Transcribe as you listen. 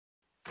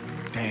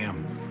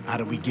Damn, how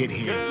did we get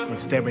here? When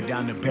staring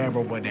down the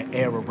barrel where the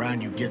air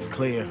around you gets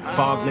clear.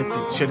 Fog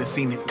lifted, should've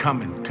seen it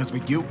coming. Cause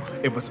with you,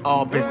 it was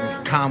all business,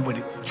 calm with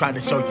it. Tried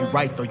to show you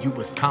right, though you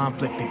was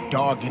conflicted,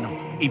 dogging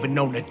him. Even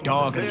though the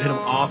dog a little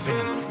off in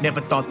him.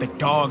 Never thought the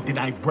dog that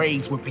I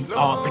raised would be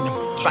off in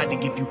him. Tried to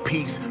give you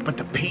peace, but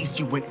the peace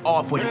you went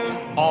off with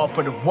it. All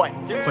for the what?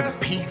 For the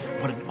peace?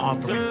 What an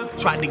offering.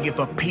 Tried to give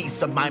a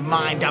piece of my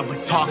mind, I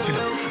would talk to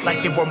them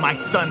like they were my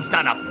sons,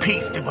 not a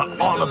piece, they were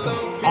all of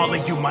them. All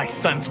of you my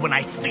sons, when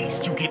I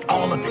feast, you get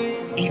all of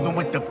it. Even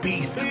with the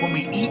beast, when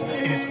we eat,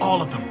 it is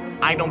all of them.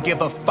 I don't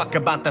give a fuck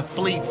about the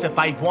fleets. If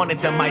I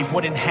wanted them, I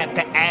wouldn't have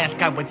to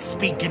ask. I would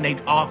speak and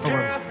they'd offer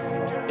them.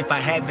 If I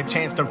had the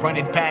chance to run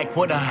it back,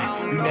 would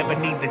I? You never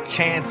need the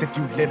chance if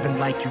you living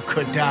like you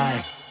could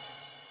die.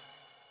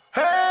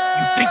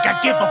 You think I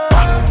give a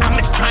fuck? I'm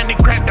just trying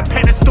to grab the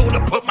pedestal to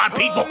put my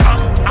people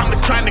up. I'm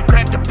just trying to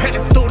grab the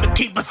pedestal to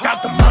keep us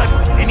out the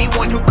mud.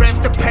 Anyone who grabs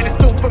the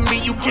pedestal from me,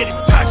 you get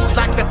it touched.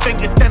 Lock the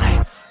fingers, then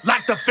I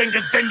lock the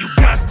fingers, then you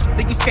dust.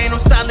 Then you stand on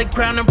solid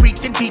ground and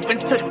reaching deep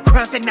into the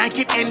crust. And I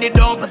can end it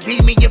all,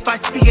 believe me, if I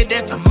see it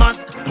as a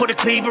must. Put a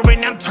cleaver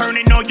in, I'm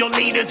turning all your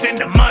leaders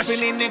into mush.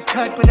 Been in the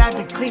cut, but I've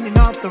been cleaning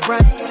off the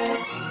rust.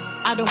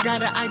 I don't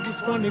gotta, I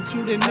just wanted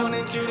you to know.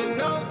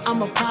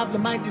 I'm a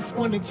problem, I just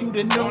wanted you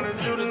to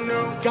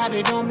know. Got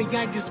it on me,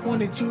 I just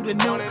wanted you to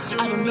know.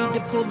 I don't need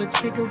to pull the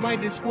trigger, I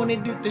just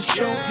wanted it to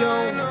show.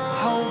 Yo,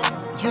 ho,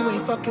 you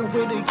ain't fucking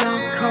with a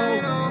young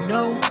code,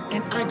 no.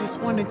 And I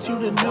just wanted you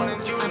to know.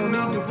 I don't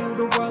need to rule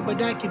the world,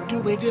 but I could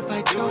do it if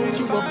I told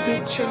you a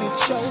bitch and it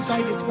shows.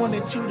 I just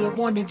wanted you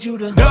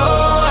to know.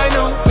 I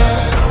know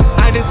that.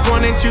 I just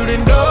wanted you to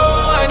know.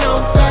 I know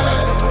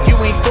that. You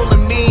ain't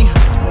fooling me.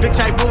 Bitch,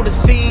 I rule the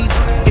seas.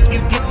 If you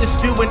get to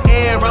spewing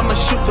air, I'ma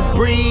shoot the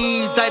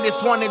breeze. I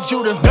just wanted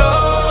you to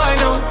know. I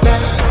know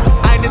that.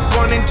 I just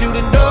wanted you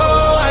to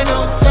know. I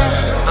know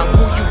that. I'm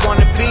who you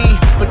wanna be,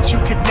 but you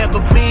could never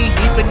be.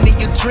 Even in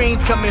your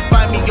dreams, come and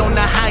find me on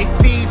the high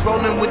seas,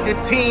 rolling with the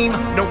team.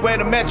 Nowhere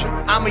to metric,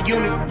 I'm a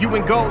unit. You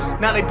and ghosts,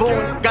 now they booing.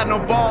 Got no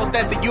balls,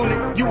 that's a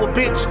unit. You a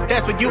bitch,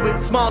 that's what you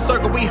is. Small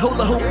circle, we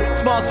hula hooping.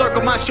 Small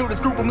circle, my shooters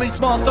group them. Leave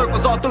small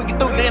circles all through you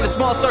through. Land a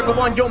small circle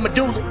on your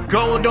medulla.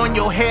 Gold on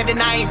your head,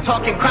 and I ain't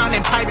talking crown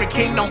and pirate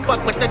king. Don't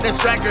fuck with the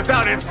distractions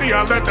out and see.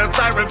 I let the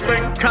sirens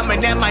sing.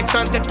 Coming at my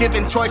sons, if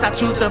given choice, I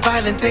choose the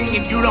violent thing.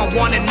 And you don't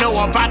wanna know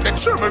about the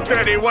tremors,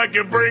 daddy, what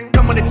you bring.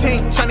 Come with a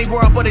team, shiny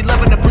world, but they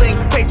loving the bling.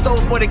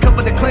 Pesos, boy, they come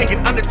for the clink.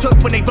 It undertook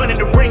when they run in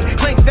the ring.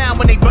 Clink sound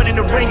when they run in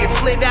the ring. It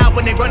slid out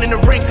when they run in the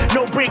ring.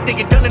 No break, they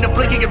get done in the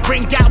blink. It get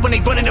ring out when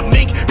they run in the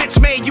mink. Bitch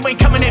made, you ain't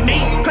coming at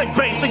me. Click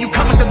bait, so you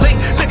come with the link.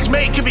 Bitch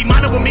made, can be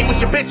mono with me with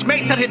your bitch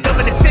mates out here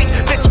dumping the sink.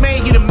 Bitch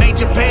made, you the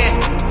major bad.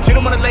 You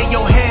don't wanna lay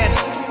your head.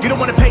 You don't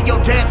wanna pay your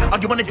debt, all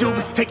you wanna do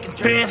is take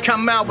instead.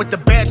 Come out with the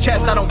bad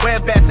chest, I don't wear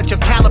vests at your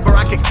caliber.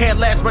 I could care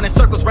less, running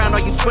circles round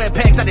all you square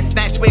pegs. I just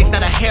snatch wigs,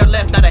 not a hair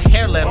left, not a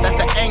hair left. That's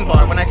an ang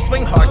bar, when I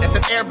swing hard, that's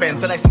an air bend.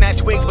 So I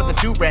snatch wigs with a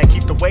do-rag,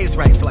 keep the waves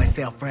right so I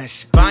sail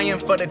fresh. Vying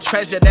for the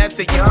treasure, that's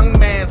a young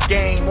man's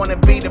game. Wanna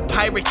be the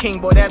pirate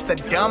king, boy, that's a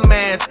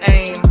dumbass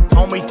aim.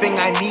 Only thing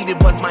I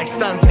needed was my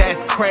sons,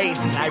 that's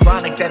crazy.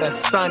 Ironic that a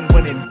son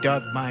went and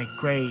dug my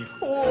grave.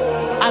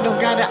 I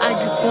don't gotta,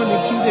 I just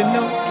wanted you to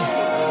know.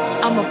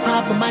 I'm a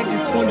problem, I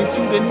just wanted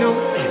you to know.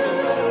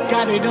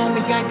 Got it on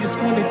me, I just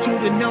wanted you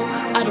to know.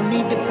 I don't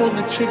need to pull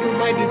the trigger,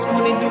 I just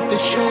wanted it to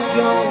show.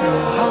 Yo,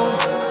 ho,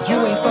 you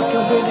ain't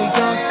fucking with a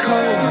young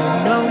code,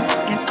 no.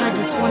 And I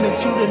just wanted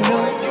you to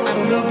know. I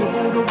don't need to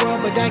rule the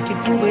world, but I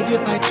could do it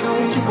if I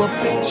chose. You a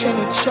bitch and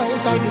it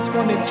shows. I just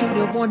wanted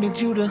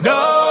you to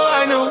know.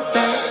 I know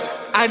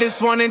that. I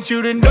just wanted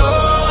you to know.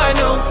 I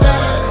know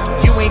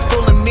that. You ain't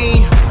fooling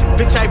me,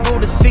 bitch, I rule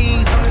the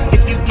seas.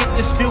 If you get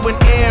to spewing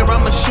air,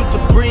 I'ma shoot the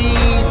breeze.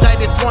 I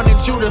just wanted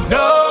you to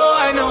know.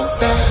 I know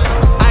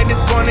that. I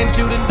just wanted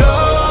you to know.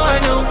 I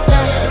know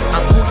that.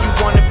 I'm who you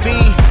wanna be,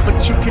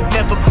 but you could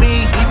never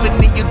be.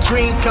 Even in your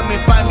dreams, come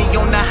and find me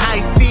on the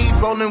high seas,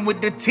 rolling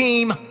with the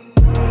team.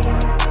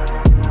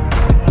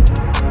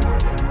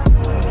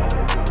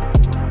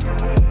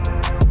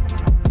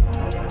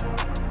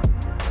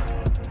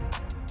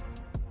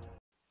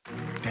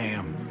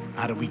 Damn,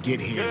 how did we get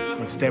here?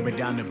 When staring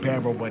down the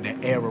barrel where the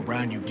air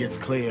around you gets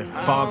clear.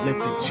 Fog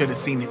lifted, should've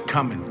seen it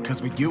coming.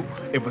 Cause with you,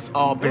 it was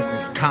all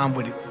business, calm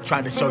with it.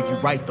 Tried to show you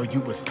right, though you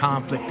was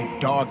conflicted,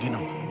 dogging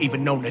him.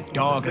 Even though the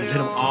dog a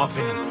little off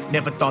in him.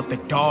 Never thought the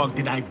dog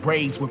that I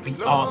raised would be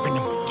off in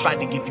him. Tried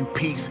to give you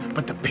peace,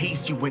 but the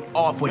peace you went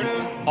off with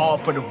it. All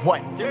for the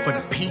what? For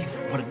the peace?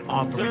 What an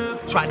offering.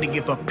 Tried to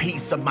give a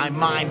piece of my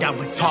mind, I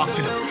would talk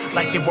to them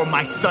like they were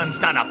my sons,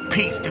 not a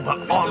piece, they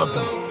were all of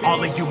them.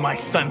 All of you my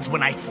sons,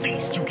 when I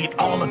feast, you get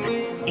all of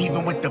it.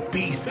 Even with the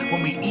beast,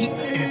 when we eat,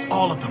 it is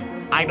all of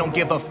them. I don't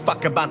give a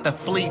fuck about the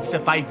fleets.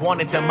 If I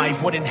wanted them, I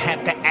wouldn't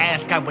have to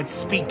ask. I would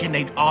speak and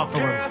they'd offer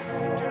them.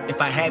 If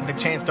I had the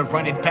chance to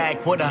run it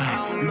back, would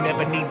I? You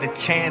never need the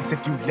chance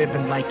if you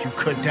living like you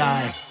could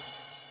die.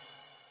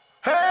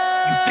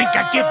 You think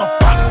I give a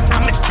fuck?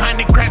 I'm just trying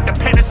to grab the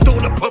pedestal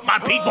to put my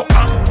people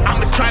up.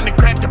 I'm just trying to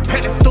grab the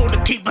pedestal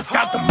to keep us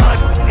out the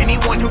mud.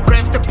 Anyone who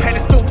grabs the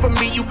pedestal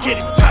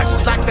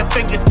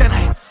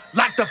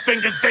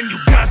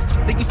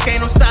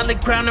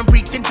solid ground, I'm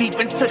reaching deep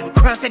into the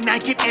crust, and I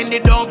can end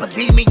it all.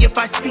 Believe me if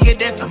I see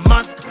it as a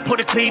must. Put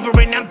a cleaver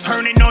in, I'm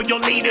turning all your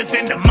leaders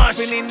into mush.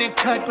 Been in the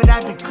cut, but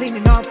I've been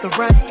cleaning off the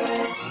rust.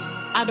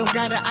 I don't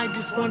gotta, I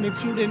just wanted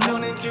you to know.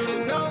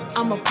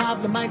 I'm a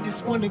problem, I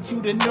just wanted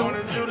you to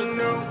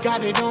know.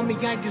 Got it on me,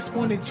 I just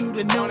wanted you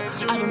to know.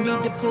 I don't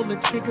need to pull the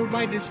trigger,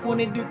 I just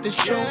wanted it to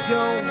show.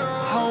 Yo,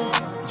 ho,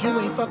 you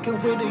ain't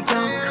fucking with a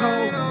young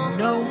code,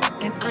 no.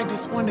 And I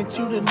just wanted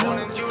you to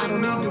know. I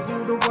don't need to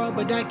rule the world,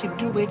 but I could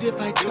do it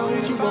if I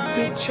told you a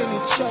bitch and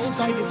it shows.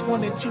 I just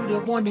wanted you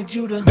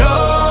to know.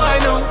 I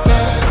know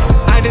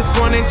that. I just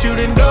wanted you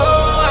to know.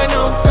 I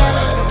know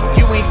that.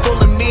 You ain't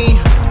fooling me.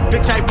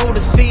 Bitch, I rule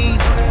the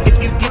seas.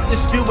 If you get to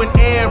spewing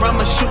air,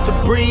 I'ma shoot the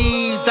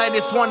breeze. I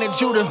just wanted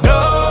you to know,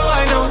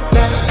 I know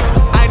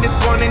that. I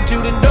just wanted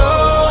you to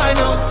know, I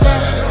know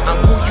that. I'm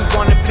who you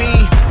wanna be,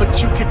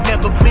 but you could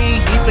never be.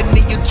 Even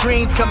in your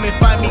dreams, come and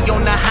find me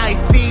on the high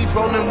seas,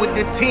 rolling with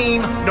the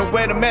team.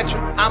 Nowhere to measure,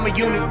 I'm a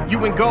unit.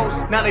 You and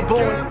ghosts, now they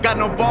booing. Got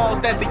no balls,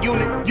 that's a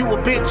unit. You a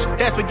bitch,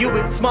 that's what you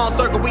is. Small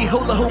circle, we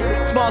hula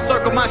hoopin'. Small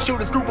circle, my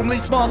shooters group them.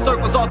 Leave small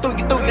circles all through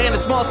you through. And a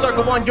small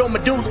circle on your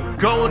medulla.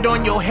 Gold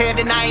on your head,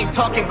 and I ain't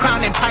talking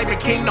crown and pirate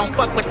king. Don't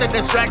fuck with the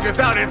distractions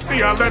out at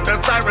sea. I let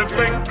the sirens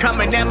sing.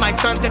 Coming at my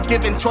sons, if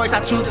given choice, I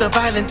choose the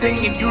violent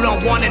thing. And you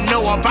don't wanna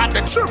know about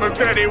the tremors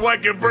daddy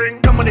what you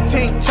bring. Come with a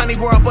team, shiny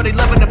world, but they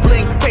loving the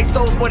bling.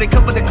 Pesos, boy, they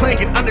come for the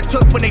clink. It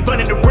undertook when they run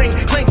in the ring.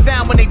 Clink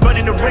sound when they run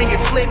in the ring. It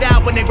slid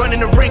out when they run in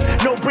the ring.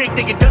 No break,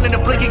 they get done in the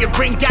blink. It get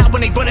ring out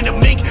when they run in the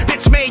mink.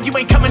 Bitch made, you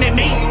ain't coming at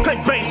me.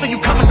 Click bait, so you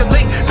come with the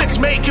link. Bitch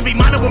made, can be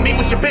mono with me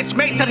with your bitch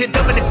mates out here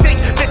dumping the sink.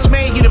 Bitch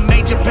made, you the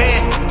major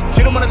bad.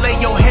 You don't wanna lay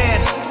your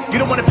head. You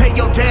don't wanna pay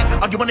your debt,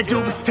 all you wanna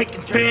do is take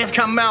instead.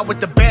 Come out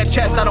with the bad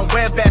chest, I don't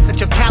wear vests at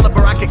your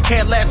caliber. I could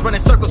care less,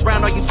 running circles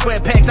round all you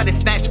square pegs. I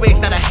just snatch wigs,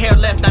 not a hair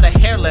left, not a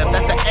hair left.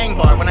 That's an ang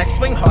bar, when I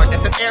swing hard,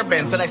 that's an air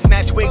bend. So I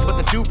snatch wigs with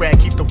the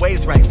do-rag, keep the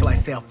waves right so I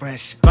sail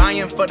fresh.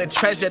 Buying for the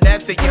treasure,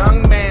 that's a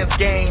young man's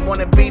game.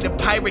 Wanna be the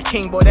pirate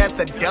king, boy, that's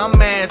a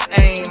dumbass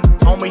aim.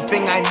 Only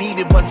thing I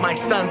needed was my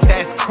sons,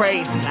 that's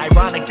crazy.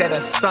 Ironic that a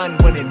son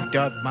went and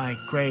dug my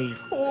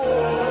grave.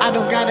 I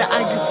don't gotta,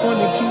 I just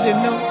wanted you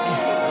to know.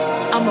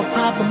 I'm a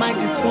problem, I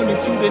just wanted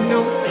you to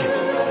know.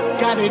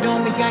 Got it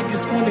on me, I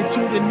just wanted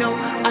you to know.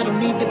 I don't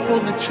need to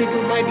pull the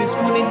trigger, I just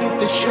wanted it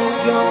to show.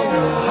 Yo,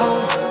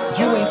 ho,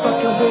 you ain't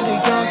fucking with a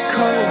young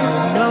code,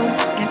 no.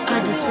 And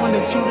I just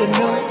wanted you to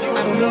know.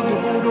 I don't need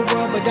to rule the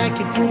world, but I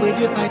could do it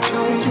if I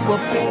chose. You a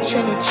bitch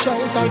and it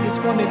shows. I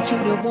just wanted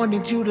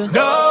you to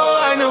know.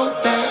 I know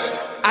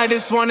that. I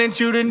just wanted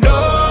you to know.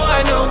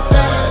 I know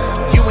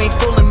that. You ain't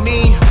fooling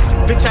me.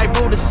 Bitch, I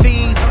rule the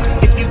seas.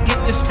 If you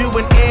get to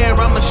spewing air,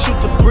 I'ma shoot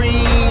the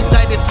breeze.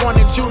 I just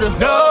wanted you to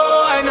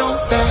know, I know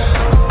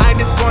that. I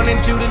just wanted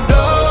you to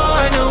know,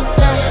 I know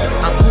that.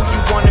 I'm who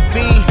you wanna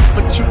be,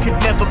 but you could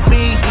never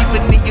be.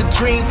 Even in your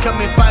dreams, come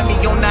and find me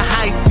on the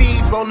high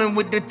seas, rolling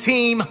with the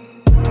team.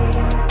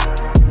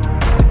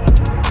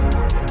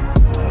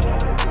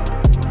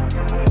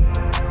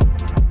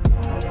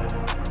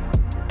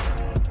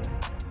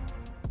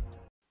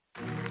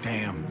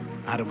 Damn.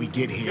 How did we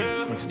get here?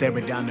 When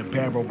staring down the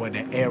barrel where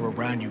the air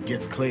around you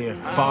gets clear.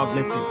 Fog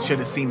lifted,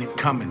 should've seen it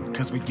coming.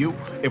 Cause with you,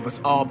 it was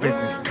all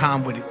business,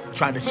 calm with it.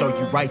 Tried to show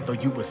you right, though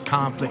you was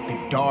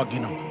conflicted,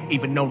 dogging him.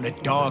 Even though the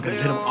dog had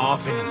lit him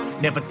off in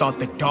him. Never thought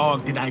the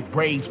dog that I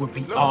raised would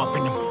be off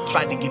in him.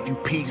 Tried to give you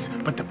peace,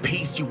 but the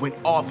peace you went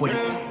off with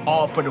it.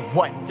 All for the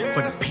what?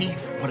 For the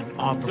peace? What an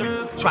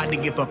offering. Tried to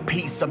give a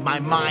piece of my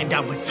mind,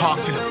 I would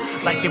talk to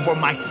them like they were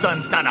my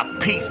sons, not a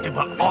piece, they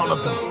were all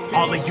of them.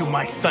 All of you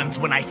my sons,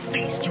 when I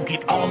feast, you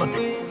get all of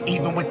it.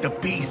 Even with the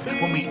beast,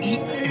 when we eat,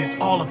 it is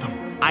all of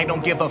them. I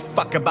don't give a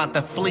fuck about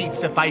the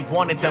fleets. If I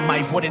wanted them,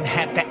 I wouldn't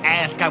have to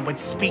ask. I would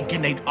speak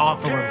and they'd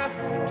offer them.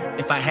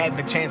 If I had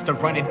the chance to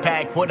run it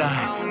back, would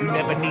I? You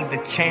never need the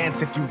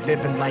chance if you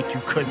living like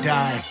you could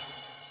die.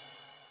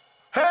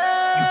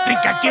 You think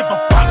I give a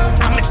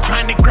fuck? I'm just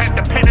trying to grab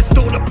the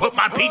pedestal to put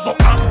my people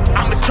up.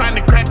 I'm just trying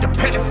to grab the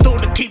pedestal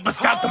to keep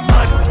us out the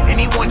mud.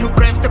 Anyone who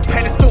grabs the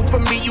pedestal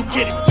from me, you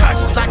get it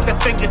touched. Lock the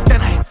fingers,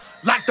 then I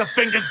lock the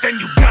fingers, then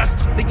you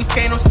dust. Then you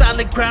stand on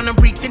solid ground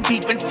and reaching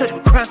deep into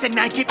the crust, and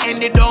I can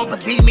end it all.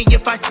 Believe me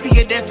if I see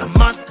it as a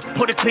must.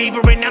 Put a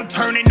cleaver in, I'm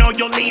turning all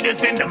your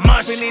leaders into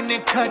mush. Been in the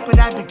cut, but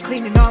I've been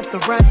cleaning off the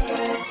rust.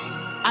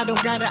 I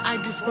don't gotta, I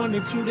just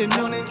wanted you to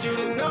know.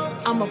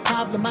 I'm a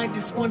problem, I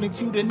just wanted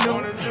you to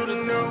know.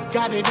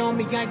 Got it on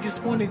me, I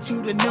just wanted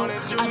you to know.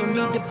 I don't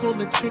need to pull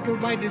the trigger,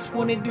 I just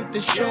wanted it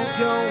to show.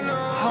 Yo,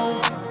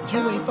 ho,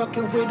 you ain't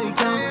fucking with a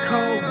young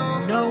code,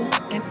 no.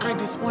 And I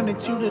just wanted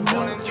you to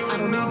know. I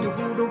don't need to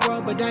rule the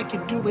world, but I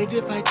could do it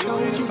if I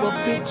chose. You a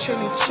bitch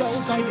and it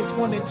shows. I just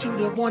wanted you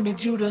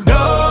to know.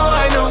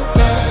 I know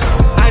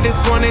that. I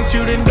just wanted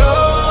you to know.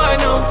 I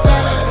know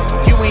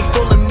that. You ain't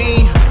fooling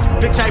me.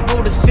 Bitch, I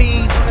rule the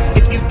seas.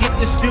 If you get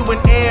to spewing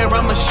air,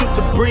 I'ma shoot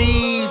the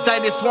breeze. I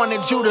just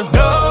wanted you to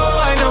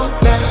know, I know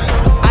that.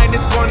 I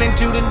just wanted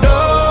you to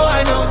know,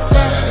 I know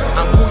that.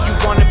 I'm who you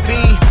wanna be,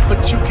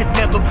 but you could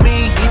never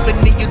be. Even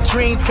in your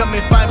dreams, come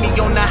and find me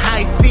on the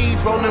high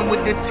seas, rolling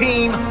with the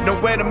team.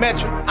 Nowhere to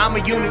measure, I'm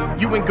a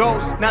unit. You in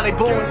ghosts, now they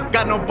booing.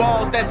 Got no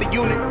balls, that's a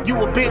unit. You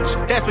a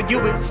bitch, that's what you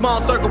is.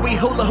 Small circle, we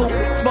hula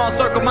hoopin'. Small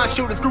circle, my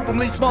shooters group them.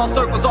 Leave small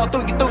circles all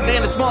through you through.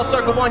 Land a small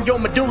circle on your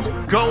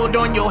medulla. Gold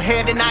on your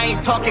head, and I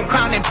ain't talking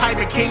crown and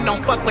pirate king.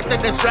 Don't fuck with the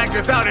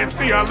distractions out at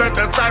sea. I let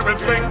the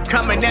sirens sing.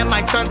 Coming at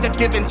my sons, if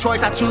given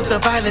choice, I choose the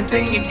violent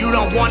thing. And you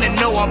don't wanna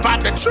know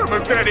about the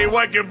tremors that they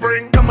what you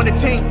bring. Come on the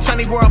team,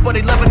 shiny world, but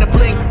they loving the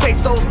bling.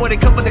 Pesos, boy, they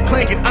come for the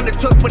clink. It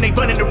undertook when they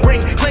run in the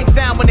ring. Clink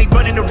sound when they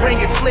run in the ring.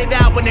 It slid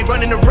out when they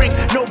run in the ring.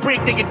 No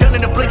break, they get done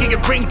in the blink. It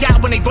get ring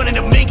out when they run in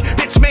the mink.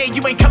 Bitch made,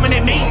 you ain't coming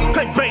at me.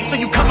 Clickbait, so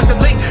you come with the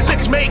link.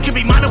 Bitch made, can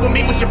be mono with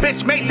me, but your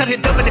bitch mates out here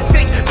dumping the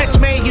sink. Bitch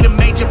made, you the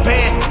major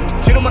bad.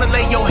 You don't wanna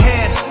lay your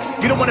head.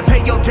 You don't wanna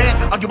pay your debt,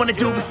 all you wanna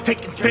do is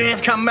take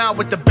instead. Come out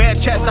with the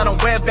bad chest, I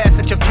don't wear vests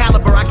at your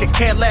caliber. I could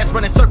care less,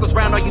 running circles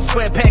round all you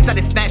square pegs. I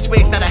just snatch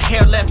wigs, not a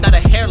hair left, not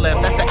a hair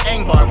left. That's an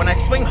ang bar. When I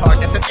swing hard,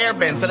 that's an air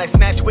bend. Said I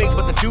snatch wigs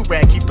with a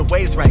do-rag, keep the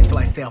waves right so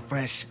I sail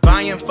fresh.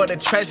 Buying for the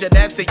treasure,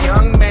 that's a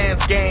young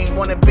man's game.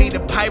 Wanna be the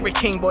pirate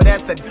king, boy,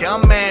 that's a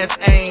dumbass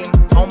aim.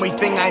 Only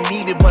thing I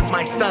needed was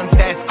my sons,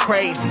 that's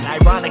crazy.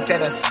 Ironic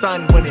that a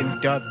son went and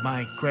dug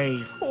my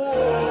grave.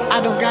 I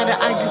don't gotta,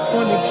 I just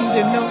wanted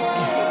you to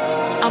know.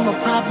 I'm a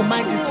problem,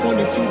 I just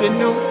wanted you to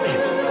know.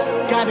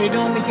 Got it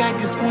on me, I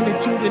just wanted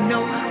you to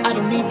know. I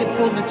don't need to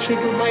pull the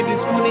trigger, I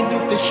just wanted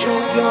it to show.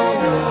 Yo,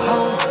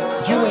 ho,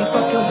 you ain't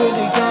fucking with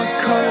a young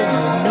code,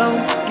 no.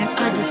 And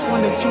I just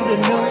wanted you to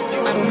know.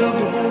 I don't need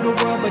to rule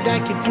the world, but I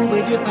could do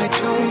it if I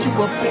chose. You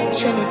a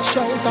bitch and it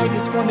shows. I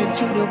just wanted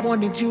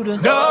you to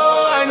know.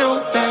 I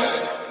know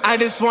that. I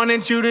just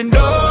wanted you to know.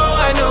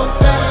 I know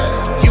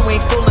that. You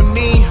ain't fooling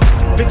me,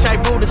 bitch, I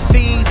rule the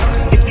seas.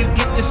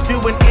 The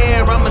spewing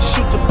air, I'ma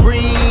shoot the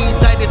breeze.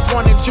 I just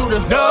wanted you to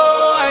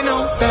know, I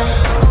know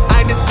that.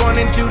 I just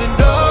wanted you to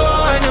know,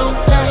 I know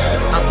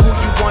that. I'm who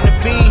you wanna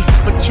be,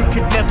 but you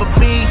could never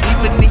be.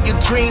 Even in your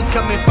dreams,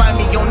 come and find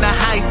me on the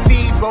high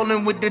seas,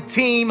 rolling with the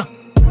team.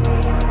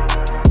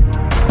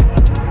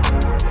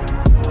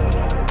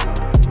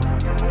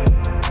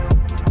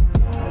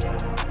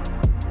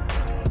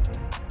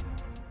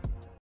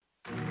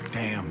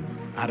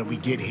 How did we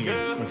get here?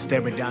 When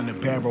staring down the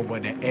barrel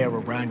where the air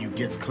around you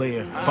gets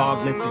clear.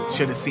 Fog lifted,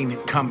 should've seen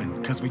it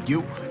coming. Cause with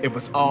you, it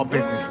was all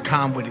business,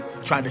 calm with it.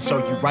 Tried to show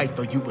you right,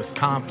 though you was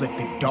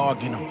conflicted,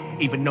 dogging him.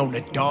 Even though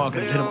the dog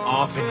had lit him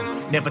off in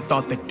him. Never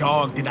thought the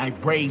dog that I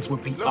raised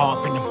would be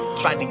off in him.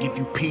 Tried to give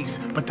you peace,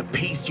 but the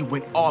peace you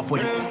went off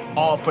with it.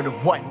 All for the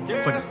what?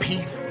 For the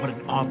peace? What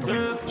an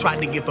offering.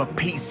 Tried to give a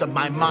piece of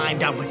my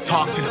mind, I would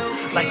talk to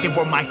them like they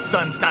were my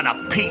sons, not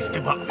a piece, they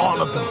were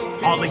all of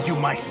them. All of you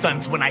my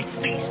sons, when I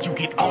feast, you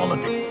get all of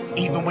it.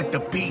 Even with the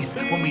beast,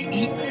 when we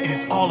eat, it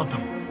is all of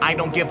them. I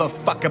don't give a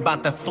fuck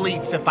about the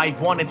fleets. If I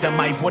wanted them,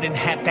 I wouldn't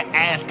have to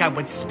ask. I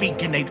would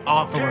speak and they'd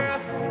offer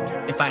them.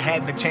 If I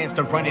had the chance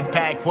to run it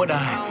back, would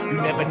I?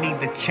 You never need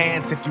the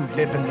chance if you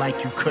living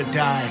like you could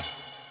die.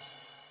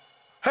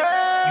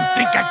 You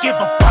think I give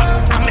a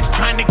fuck? I'm just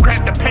trying to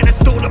grab the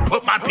pedestal to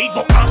put my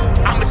people up.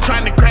 I'm just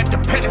trying to grab the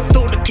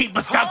pedestal to keep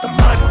us out the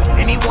mud.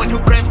 Anyone who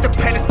grabs the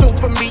pedestal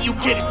from me, you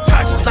get it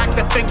touched. Lock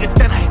the fingers,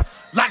 then I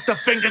lock the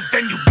fingers,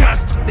 then you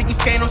dust. Then you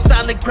stand on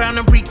solid ground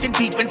and reaching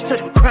deep into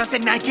the crust.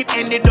 And I can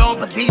end it all,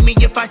 believe me,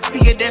 if I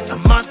see it as a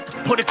must.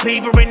 Put a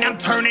cleaver in, I'm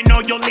turning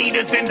all your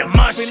leaders into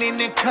mush. Been in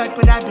the cut,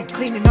 but I've been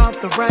cleaning off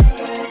the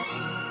rust.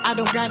 I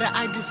don't gotta,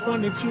 I just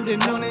wanted you to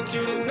know.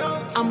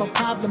 I'm a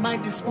problem, I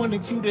just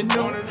wanted you to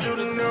know.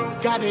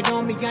 Got it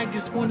on me, I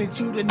just wanted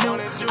you to know.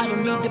 I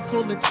don't need to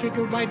pull the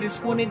trigger, I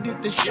just wanted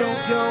it to show.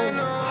 Yo,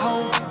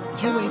 ho,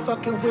 you ain't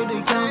fucking with a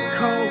young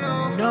code,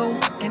 no.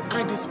 And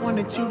I just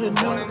wanted you to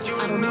know.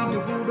 I don't need to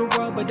rule the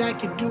world, but I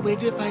could do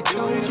it if I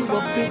chose. You a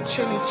bitch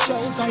and it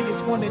shows. I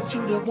just wanted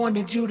you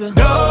to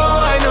know.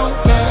 I know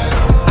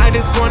that. I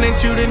just wanted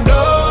you to know.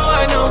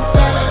 I know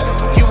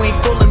that. You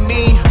ain't fooling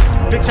me,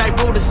 bitch, I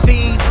rule the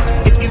seas.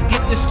 If you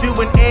get the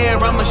spewing air,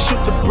 I'ma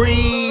shoot the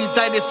breeze.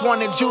 I just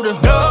wanted you to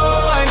know,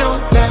 I know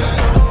that.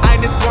 I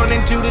just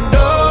wanted you to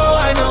know,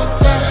 I know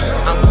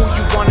that. I'm who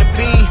you wanna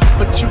be,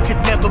 but you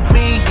could never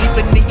be.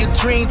 Even in your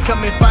dreams,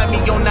 come and find me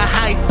on the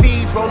high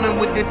seas, rolling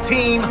with the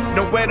team.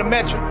 Nowhere to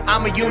measure,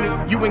 I'm a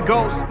unit. You in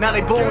ghosts, now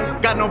they booing.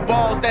 Got no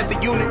balls, that's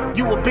a unit.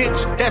 You a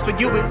bitch, that's what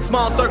you is.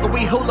 Small circle,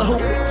 we hula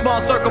hoopin'.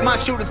 Small circle, my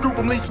shooters group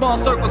them. Leave small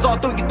circles all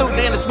through you through.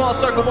 Land a small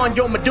circle on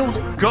your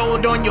medulla.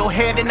 Gold on your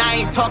head, and I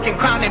ain't talking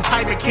crown and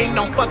pirate king.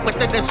 Don't fuck with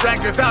the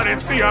distractions out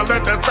at sea. I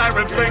let the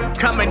sirens sing.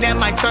 Coming at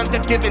my sons,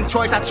 if given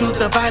choice, I choose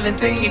the violent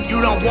thing. And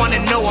you don't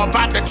wanna know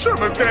about the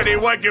tremors that they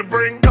what you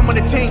bring. Come on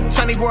the team,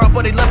 shiny world,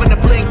 but they loving the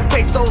bling.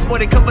 Pesos, boy,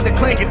 they come for the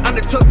clink. It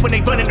undertook when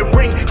they run in the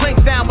ring. Clink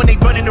sound when they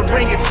run in the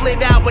ring. It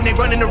slid out when they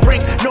run in the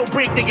ring. No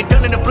break, they get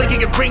done in the blink. It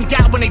get ring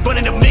out when they run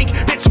in the mink.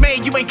 Bitch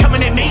made, you ain't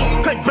coming at me.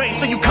 Clickbait,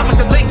 so you come with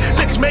the link.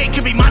 Bitch made,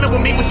 can be mono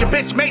with me, with your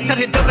bitch mates out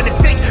here dumping the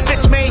sink.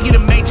 Bitch made, you the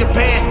major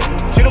bad.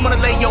 You don't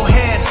wanna lay your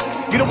head.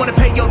 You don't wanna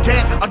pay your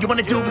debt, all you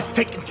wanna do is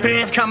take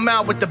instead. Come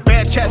out with the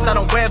bad chest, I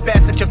don't wear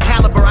vests at your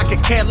caliber. I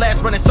could care less,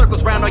 running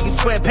circles round all you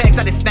square pegs.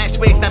 I just snatch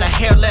wigs, not a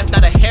hair left,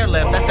 not a hair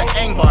left. That's an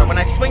ang bar. When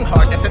I swing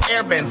hard, that's an air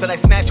airbends, and I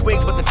snatch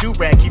wigs with a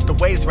do-rag. Keep the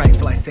waves right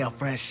so I sail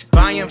fresh.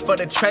 Vying for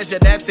the treasure,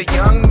 that's a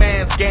young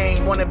man's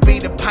game. Wanna be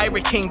the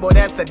pirate king, boy,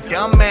 that's a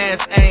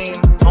dumbass aim.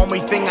 Only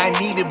thing I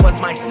needed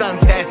was my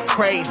sons, that's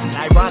crazy.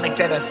 Ironic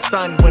that a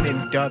son went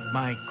and dug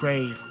my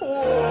grave.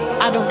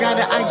 I don't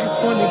gotta, I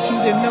just wanted you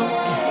to know.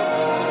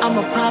 I'm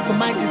a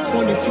problem, I just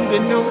wanted you to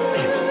know.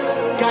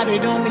 Got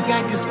it on me,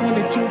 I just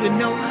wanted you to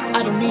know.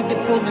 I don't need to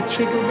pull the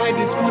trigger, I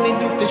just wanted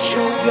it to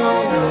show. Yo,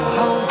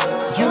 ho,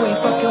 you ain't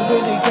fucking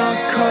with a young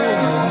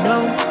code, no.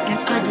 And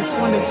I just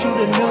wanted you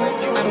to know.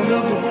 I don't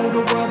need to rule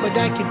the world, but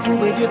I could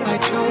do it if I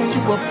chose.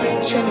 You a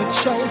bitch and it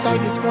shows. I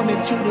just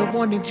wanted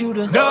you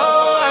to know.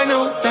 I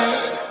know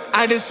that.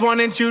 I just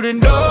wanted you to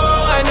know.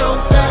 I know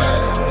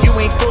that. You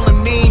ain't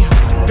fooling me,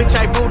 bitch,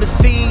 I rule the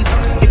seas.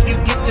 If you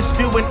get the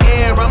spewing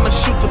air, I'ma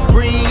shoot the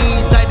breeze.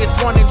 I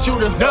just wanted you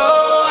to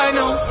know. I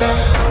know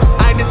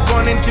that. I just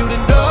wanted you to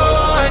know.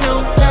 I know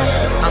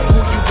that. I'm who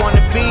you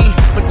wanna be,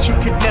 but you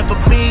could never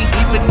be.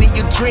 Even in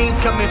your dreams,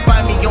 come and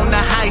find me on the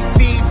high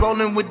seas,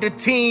 rolling with the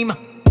team.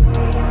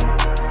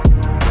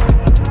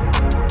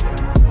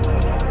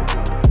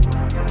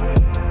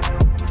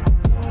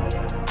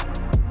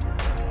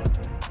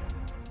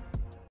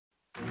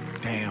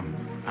 Damn,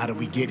 how did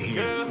we get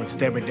here? When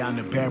staring down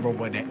the barrel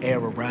where the air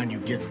around you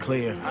gets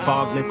clear.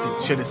 Fog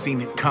lifted, should've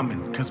seen it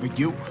coming. Cause with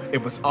you,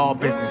 it was all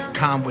business,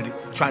 calm with it.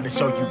 Tried to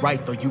show you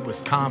right, though you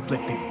was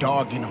conflicted,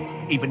 dogging him.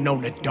 Even though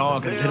the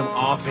dog a little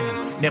off in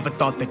him. Never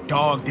thought the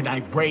dog that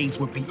I raised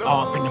would be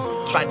off in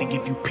him. Tried to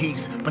give you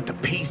peace, but the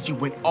peace you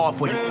went off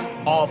with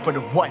it. All for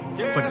the what?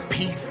 For the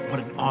peace? What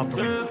an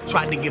offering.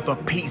 Tried to give a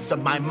piece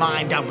of my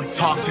mind, I would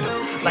talk to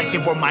them like they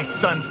were my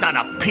sons, not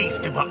a piece,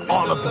 they were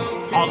all of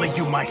them. All of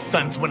you my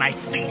sons, when I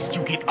feast,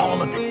 you get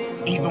all of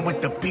it. Even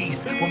with the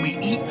beast, when we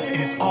eat, it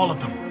is all of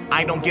them.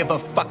 I don't give a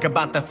fuck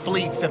about the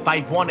fleets. If I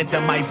wanted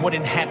them, I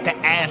wouldn't have to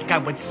ask. I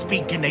would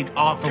speak and they'd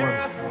offer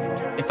them.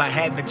 If I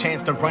had the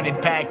chance to run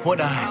it back, would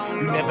I?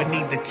 You never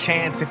need the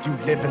chance if you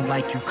living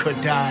like you could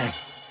die.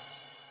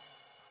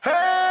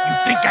 You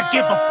think I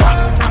give a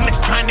fuck? I'm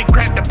just trying to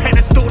grab the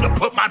pedestal to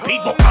put my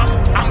people up.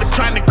 I'm just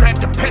trying to grab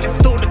the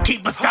pedestal to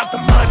keep us out the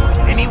mud.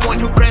 Anyone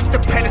who grabs the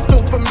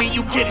pedestal from me,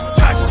 you get it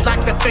touched.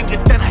 Lock the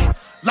fingers, then I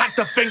lock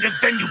the fingers,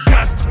 then you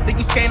dust. Then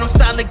you stand on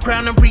solid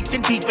ground and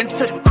reaching deep into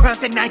the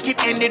crust. And I can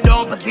end it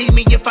all, believe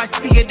me, if I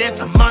see it as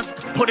a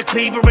must. Put a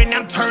cleaver in,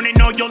 I'm turning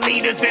all your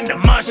leaders into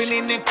mush. Been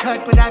in the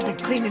cut, but I've been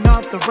cleaning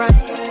off the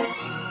rust.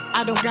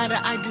 I don't gotta,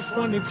 I just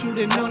wanted you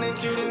to know.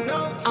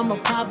 I'm a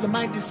problem,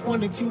 I just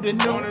wanted you to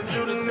know.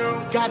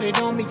 Got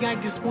it on me, I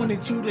just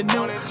wanted you to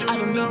know. I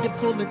don't need to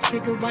pull the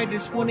trigger, I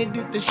just wanted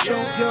it to show.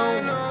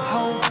 Yo,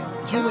 ho,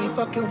 you ain't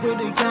fucking with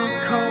a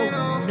young code,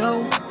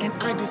 no. And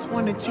I just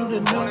wanted you to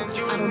know.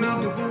 I don't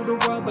need to rule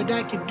the world, but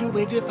I could do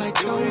it if I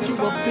chose. You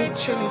a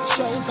bitch and it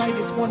shows. I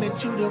just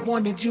wanted you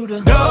to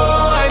know.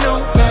 I know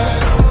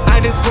that. I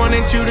just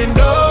wanted you to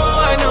know.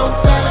 I know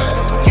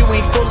that. You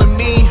ain't fooling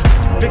me,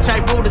 bitch, I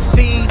rule the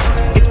seas.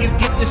 If you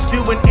get the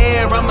spewing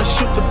air, I'ma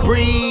shoot the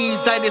breeze.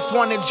 I just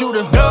wanted you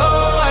to know.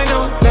 I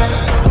know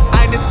that.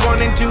 I just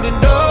wanted you to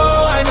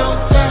know. I know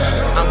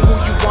that. I'm who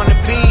you wanna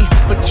be,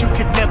 but you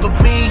could never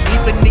be.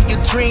 Even in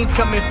your dreams,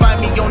 come and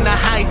find me on the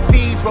high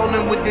seas,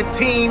 rolling with the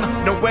team.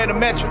 Nowhere to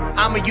metric,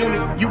 I'm a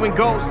unit. You and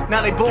ghosts,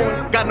 now they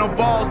booing. Got no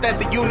balls,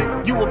 that's a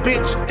unit. You a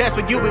bitch, that's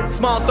what you is.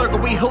 Small circle,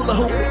 we hula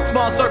hooping.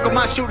 Small circle,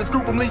 my shooters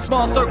group them. Leave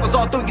small circles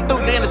all through you through.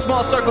 Land a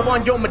small circle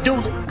on your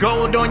medulla.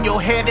 Gold on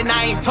your head, and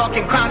I ain't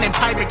talking crown and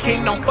pirate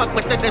king. Don't fuck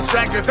with the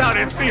distractions out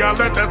and see. I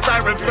let the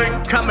sirens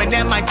sing. Coming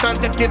at my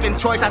sons, if given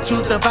choice, I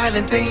choose the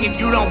violent thing. And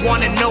you don't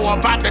wanna know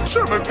about the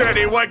tremors that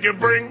they what you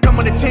bring. Come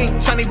with a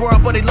team, shiny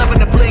world, but they loving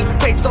the bling.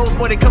 Pesos,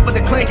 boy, they come for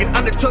the clink. It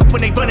undertook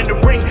when they run in the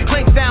ring.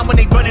 Clink sound when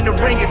they run in the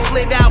ring. It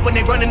slid out when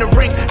they run in the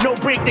ring. No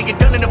break, they get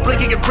done in the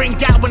blink. It get ring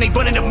out when they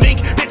run in the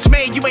mink. Bitch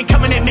made, you ain't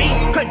coming at me.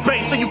 Click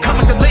bait, so you come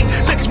with the link.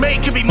 Bitch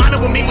made, can be mono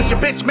with me with your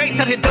bitch mates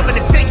out here dumping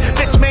the sink.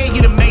 Bitch made,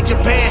 you the major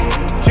bad.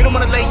 You don't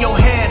wanna lay your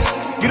head.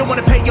 You don't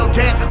wanna pay your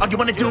debt, all you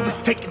wanna do is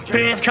take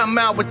instead. Come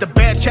out with the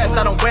bad chest,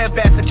 I don't wear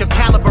vests at your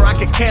caliber. I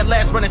could care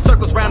less, running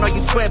circles round all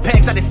you square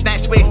pegs. I just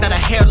snatch wigs, not a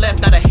hair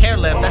left, not a hair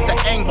left. That's an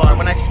ang bar,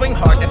 when I swing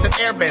hard, that's an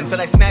airbend. So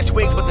I snatch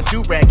wigs with a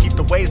do-rag, keep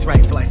the waves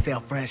right so I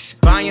sail fresh.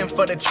 Vying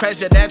for the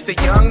treasure, that's a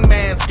young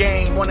man's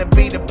game. Wanna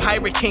be the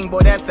pirate king, boy,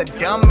 that's a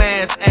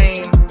dumbass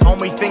aim.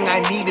 Only thing I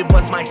needed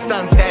was my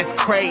sons, that's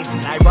crazy.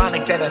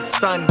 Ironic that a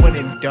son went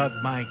and dug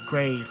my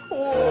grave.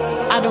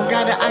 I don't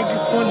gotta, I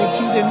just wanted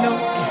you to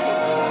know.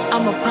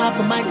 I'm a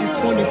problem, I just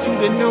wanted you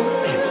to know.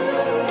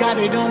 Got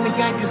it on me,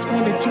 I just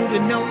wanted you to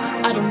know.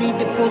 I don't need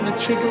to pull the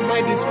trigger,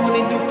 I just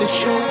wanted it to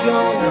show. Yo,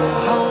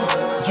 ho,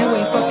 you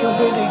ain't fucking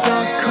with a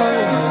young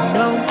code,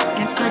 no.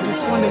 And I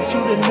just wanted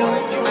you to know.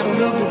 I don't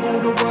need to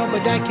rule the world,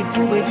 but I could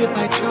do it if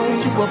I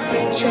chose. You a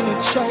bitch and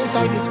it shows.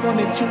 I just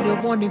wanted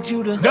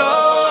you to know.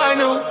 I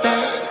know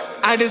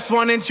that. I just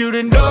wanted you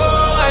to know.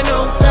 I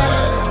know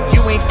that.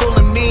 You ain't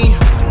fooling me,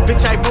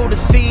 bitch, I rule the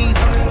seas.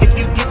 If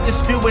you get the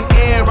spewing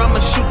air, I'ma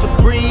shoot the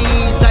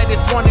breeze. I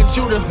just wanted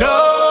you to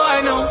know.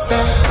 I know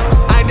that.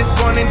 I just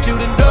wanted you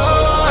to know.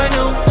 I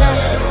know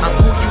that. I'm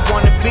who you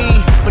wanna be,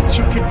 but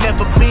you could never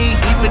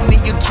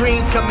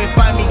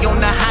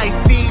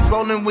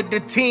rolling with the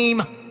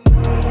team.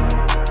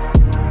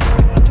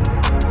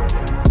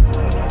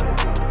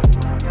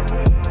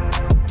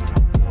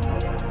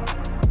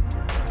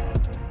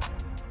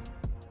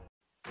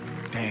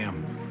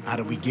 Damn, how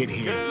did we get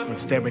here? When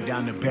staring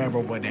down the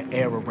barrel where the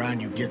air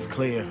around you gets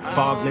clear.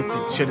 Fog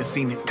lifted, should've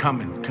seen it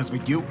coming. Cause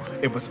with you,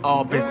 it was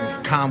all business,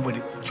 calm with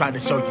it. Tried to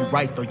show you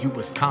right, though you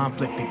was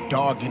conflicted,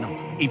 dogging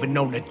him. Even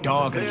though the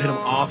dog a little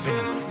off in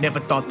him. Never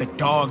thought the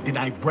dog that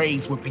I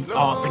raised would be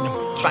off in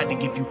him. Tried to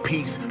give you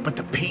peace, but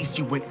the peace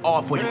you went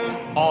off with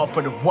it. All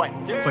for the what?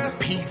 For the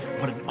peace?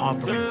 What an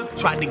offering.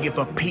 Tried to give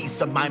a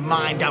piece of my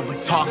mind, I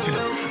would talk to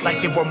them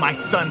like they were my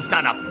sons,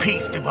 not a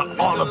piece, they were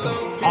all of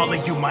them. All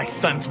of you my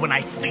sons, when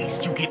I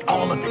feast, you get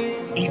all of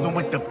it. Even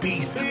with the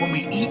beast, when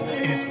we eat,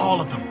 it is all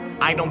of them.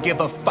 I don't give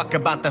a fuck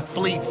about the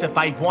fleets. If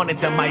I wanted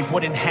them, I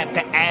wouldn't have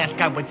to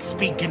ask. I would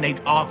speak and they'd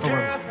offer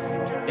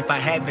them. If I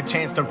had the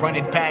chance to run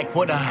it back,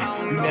 would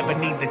I? You never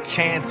need the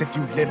chance if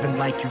you living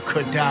like you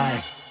could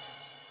die.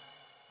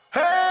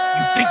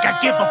 You think I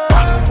give a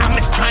fuck? I'm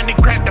just trying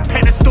to grab the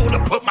pedestal to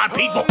put my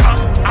people up.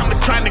 I'm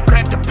just trying to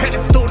grab the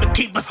pedestal to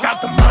keep us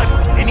out the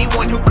mud.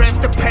 Anyone who grabs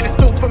the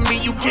pedestal from me,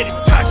 you get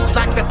it touched.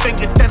 Lock the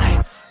fingers, then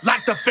I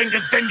lock the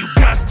fingers, then you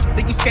dust.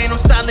 Then you stand on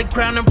solid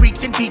ground and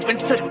reaching deep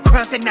into the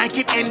crust. And I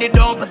can end it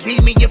all,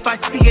 believe me, if I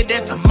see it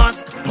as a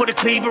must. Put a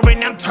cleaver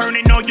in, I'm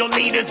turning all your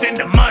leaders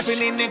into mush.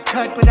 Been in the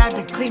cut, but I've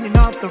been cleaning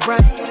off the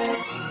rust.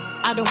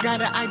 I don't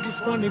gotta, I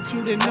just wanted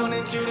you to know.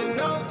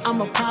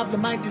 I'm a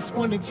problem, I just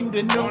wanted you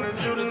to know.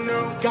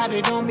 Got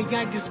it on me,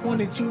 I just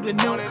wanted you to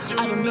know.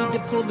 I don't need to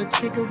pull the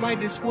trigger, I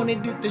just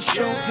wanted it to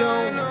show.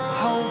 Yo,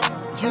 ho,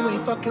 you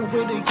ain't fucking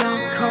with a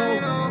young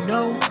code,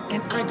 no.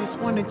 And I just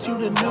wanted you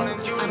to know.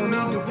 I don't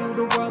need to rule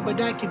the world,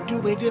 but I could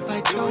do it if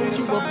I told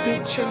you a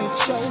bitch and it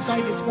shows. I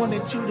just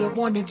wanted you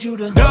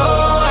to know.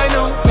 I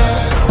know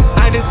that.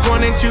 I just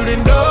wanted you to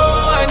know.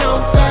 I know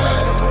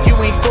that. You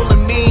ain't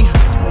fooling me.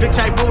 Bitch,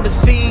 I rule the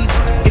seas.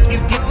 If you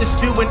get the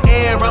spewing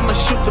air, I'ma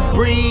shoot the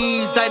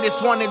breeze. I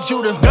just wanted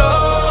you to know.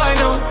 I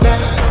know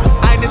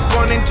that. I just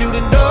wanted you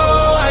to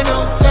know. I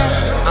know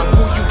that. I'm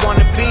who you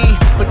wanna be,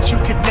 but you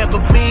could never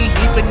be.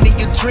 Even in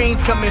your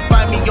dreams, come and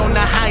find me on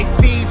the high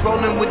seas,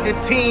 rolling with the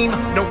team.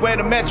 Nowhere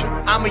to measure,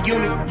 I'm a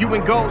unit. You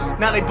in ghosts,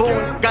 now they booing.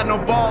 Got no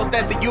balls,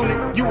 that's a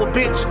unit. You a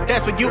bitch,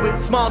 that's what you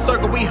is. Small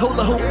circle, we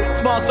hula hooping.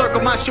 Small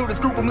circle, my shooters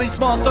group them. Leave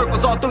small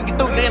circles all through you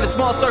through. Land a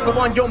small circle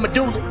on your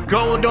medulla.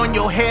 Gold on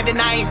your head,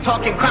 and I ain't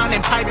talking crown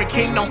and pirate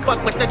king. Don't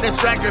fuck with the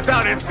distractions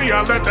out and see.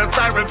 I let the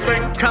sirens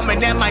sing.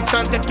 Coming at my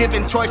sons have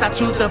given choice. I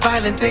choose the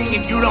violent thing,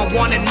 and you don't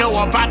wanna know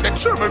about the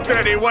tremors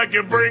daddy what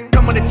you bring.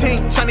 Come with a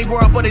team, shiny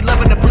world, but they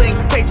loving the bling.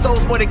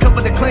 Pesos, boy, they come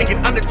for the cling.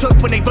 Get undertook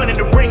when they run in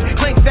the ring.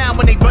 Clink sound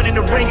when they run in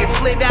the ring. Get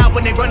slid out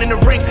when they run in the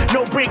ring.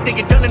 No break, they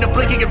get done in the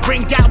blink. It get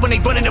ring out when they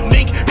run in the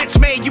mink. Bitch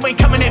made, you ain't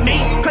coming at me.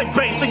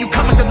 Clickbait, so you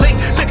come at the link.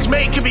 Bitch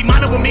made, can be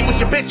mono with me with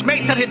your bitch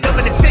mates out here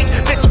dumping the sink.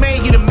 Bitch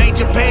made, you done made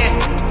your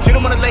bed. You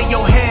don't wanna lay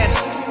your head.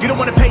 You don't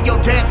wanna pay your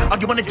debt, all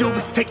you wanna do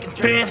is take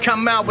instead.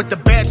 Come out with the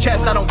bad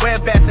chest, I don't wear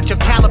vests at your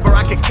caliber.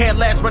 I could care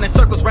less, running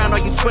circles round all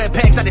you square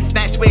pegs. I just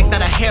snatch wigs, not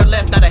a hair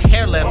left, not a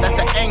hair left. That's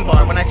an ang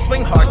bar, when I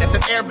swing hard, that's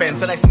an air bend.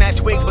 Said I snatch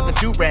wigs with the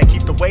do-rag,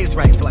 keep the waves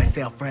right so I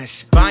sail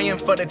fresh. Vying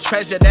for the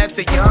treasure, that's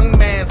a young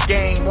man's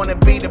game. Wanna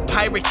be the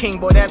pirate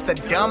king, boy, that's a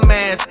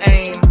dumbass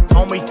aim.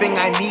 Only thing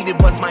I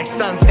needed was my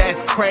sons,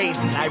 that's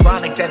crazy.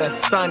 Ironic that a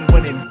son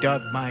went and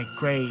dug my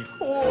grave.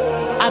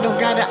 I don't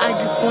gotta, I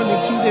just wanted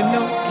you to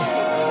know.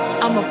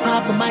 I'm a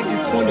problem, I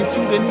just wanted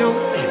you to know.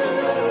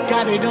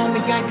 Got it on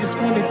me, I just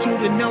wanted you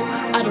to know.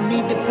 I don't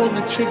need to pull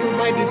the trigger,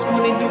 I just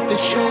wanted it to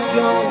show.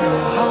 Yo,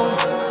 ho,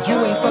 you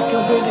ain't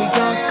fucking with a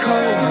young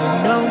code,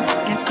 no.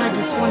 And I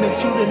just wanted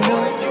you to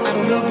know. I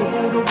don't need to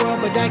rule the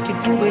world, but I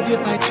could do it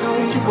if I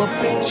chose. You a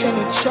bitch and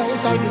it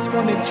shows. I just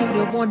wanted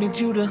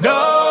you to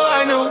know.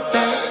 I know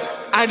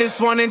that. I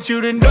just wanted you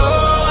to know.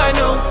 I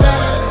know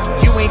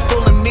that. You ain't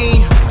fooling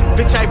me.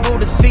 Bitch, I rule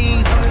the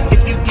seas.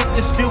 If you get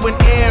the spewing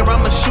air,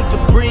 I'ma shoot the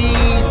breeze.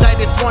 I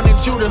just wanted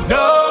you to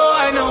know.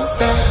 I know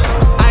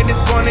that. I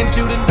just wanted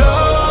you to know.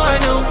 I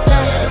know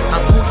that.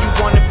 I'm who you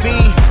wanna be,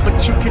 but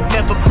you could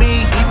never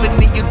be.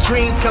 Even in your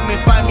dreams, come and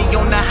find me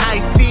on the high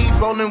seas,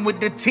 rolling with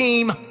the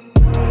team.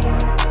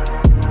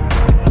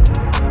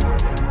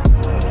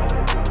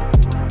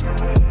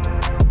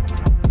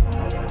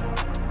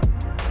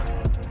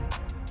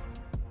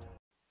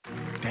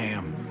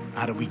 Damn,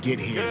 how did we get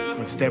here?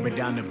 When staring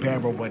down the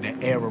barrel where the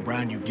air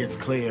around you gets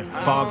clear.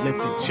 Fog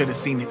lifted, should've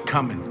seen it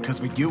coming. Cause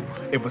with you,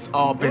 it was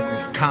all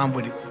business, calm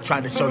with it.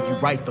 Tried to show you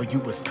right, though you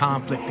was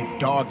conflicted,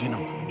 dogging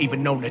him.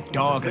 Even though the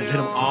dog a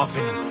little off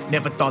in him.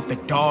 Never thought the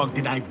dog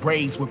that I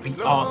raised would be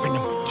off in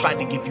him. Tried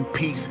to give you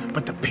peace,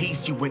 but the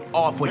peace you went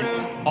off with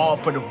it. All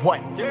for the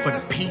what? For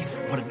the peace?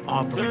 What an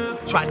offering.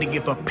 Tried to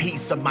give a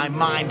piece of my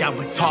mind, I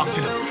would talk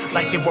to them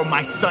like they were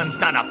my sons,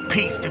 not a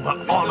piece, they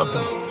were all of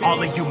them.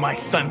 All of you my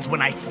sons,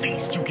 when I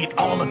feast, you get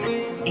all of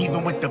it.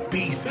 Even with the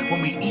beast,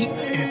 when we eat,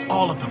 it is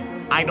all of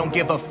them. I don't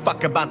give a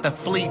fuck about the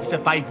fleets.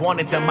 If I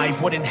wanted them, I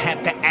wouldn't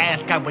have to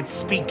ask. I would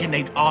speak and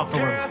they'd offer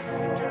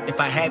them. If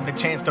I had the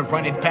chance to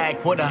run it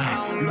back, would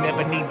I? You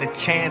never need the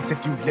chance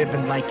if you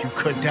living like you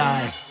could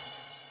die.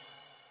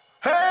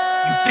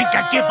 You think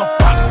I give a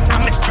fuck?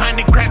 I'm just trying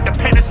to grab the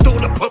pedestal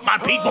to put my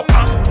people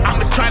up. I'm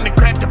just trying to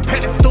grab the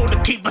pedestal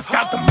to keep us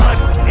out the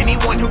mud.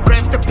 Anyone who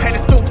grabs the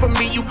pedestal from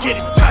me, you get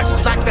it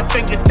touched. Like the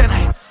fingers, then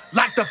I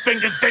lock the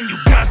fingers, then you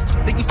dust.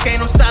 Then you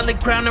stand on solid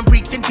ground and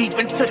reaching deep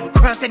into the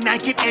crust. And I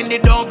can end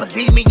it all,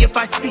 believe me, if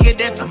I see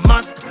it as a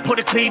must. Put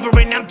a cleaver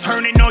in, I'm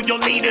turning all your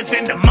leaders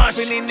into mush.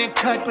 Been in the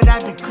cut, but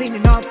I've been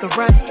cleaning off the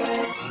rust.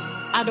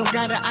 I don't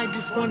gotta, I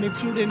just wanted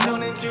you to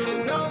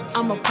know.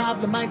 I'm a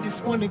problem, I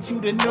just wanted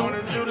you to know.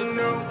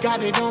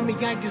 Got it on me,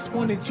 I just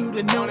wanted you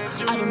to know.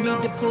 I don't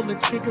need to pull the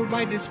trigger,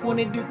 I just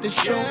wanted it to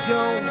show.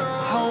 Yo,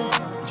 ho,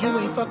 you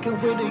ain't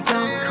fucking with a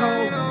young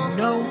code,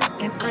 no.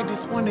 And I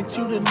just wanted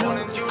you to know.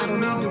 I don't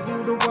need to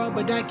rule the world,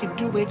 but I could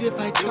do it if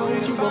I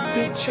told you a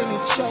bitch and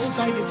it shows.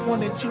 I just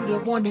wanted you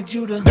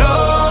to know.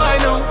 I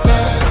know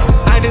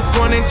that. I just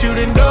wanted you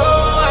to know.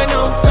 I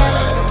know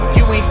that.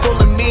 You ain't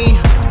fooling me.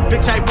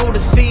 Bitch, I rule the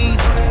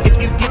seas.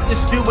 If you get to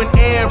spewing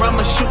air,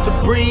 I'ma shoot the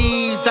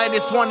breeze. I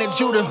just wanted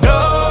you to know.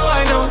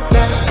 I know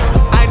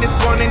that. I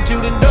just wanted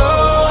you to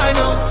know. I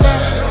know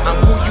that. I'm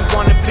who you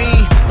wanna be,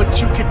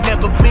 but you could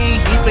never be.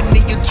 Even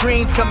in your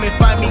dreams, come and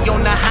find me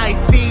on the high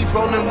seas,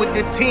 rolling with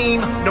the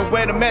team.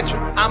 Nowhere to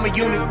metric, I'm a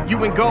unit.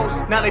 You and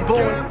ghosts, now they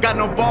booing. Got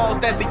no balls,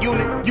 that's a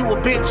unit. You a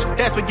bitch,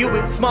 that's what you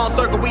is. Small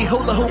circle, we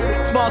hula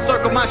hooping. Small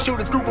circle, my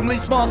shooters group them.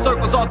 Leave small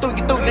circles all through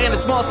you through. Land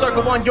a small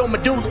circle on your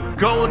medulla.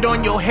 Gold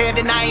on your head,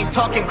 and I ain't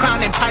talking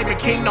crown and pirate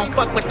king. Don't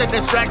fuck with the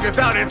distractions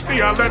out and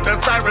see. I let the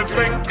sirens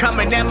sing.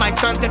 Coming at my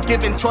sons, if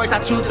given choice, I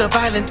choose the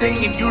violent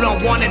thing. And you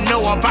don't wanna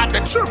know about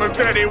the tremors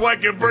that he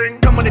what you bring.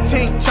 Come on the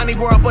team, shiny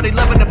world, but they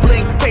loving the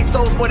bling.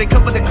 Pesos, boy, they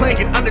come for the cling.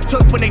 Get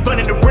undertook when they run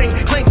in the ring.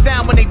 Clink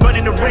sound when they run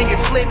in the ring. It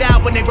slid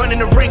out when they run in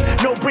the ring.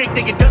 No break,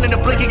 they get done in the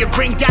blink. It get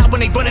ring out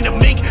when they run in the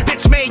mink.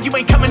 Bitch made, you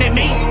ain't coming at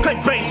me.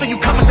 Clickbait, so you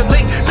come at the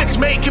link. Bitch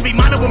made, can be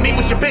mono with me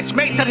with your bitch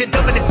mates out here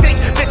dumping the sink.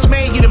 Bitch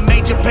made, you the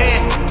major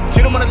bad.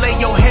 You don't wanna lay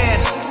your head.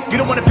 You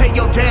don't wanna pay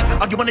your debt,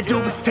 all you wanna do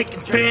is take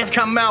and stand.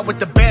 Come out with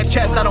the bad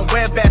chest, I don't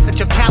wear vests at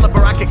your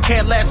caliber. I could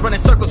care less, running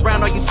circles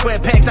round all you square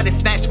pegs. I just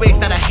snatch wigs,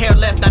 not a hair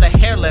left, not a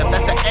hair left.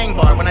 That's an ang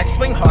bar, when I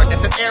swing hard,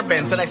 that's an air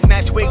bend. So I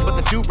snatch wigs with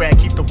the do-rag,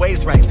 keep the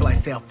waves right so I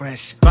sail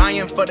fresh.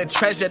 Vying for the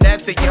treasure,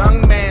 that's a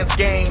young man's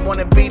game.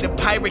 Wanna be the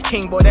pirate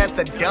king, boy, that's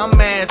a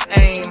dumbass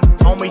aim.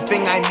 Only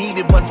thing I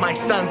needed was my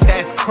sons,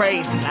 that's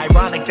crazy.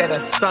 Ironic that a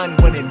son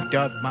went and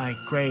dug my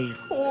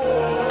grave.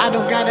 I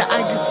don't gotta,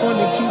 I just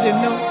wanted you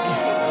to know.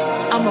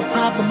 I'm a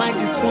problem, I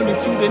just wanted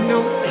you to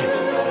know.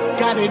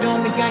 Got it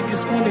on me, I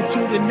just wanted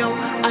you to know.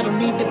 I don't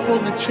need to pull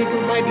the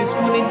trigger, I just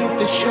wanted it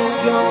to show.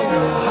 Yo,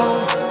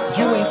 ho,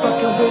 you ain't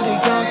fucking with a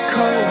young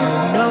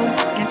code, no.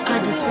 And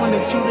I just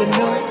wanted you to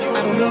know.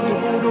 I don't need to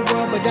rule the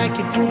world, but I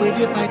could do it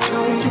if I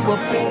chose. You a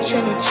bitch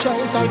and it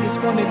shows. I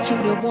just wanted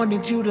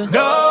you to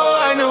know.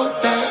 I know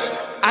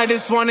that. I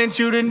just wanted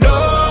you to know.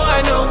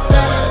 I know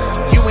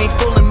that. You ain't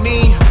fooling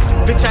me,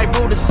 bitch, I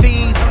rule the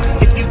seas.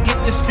 If you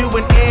get to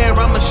spewing air,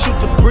 I'ma shoot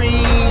the breeze.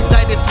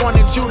 I just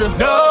wanted you to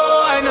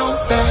know. I know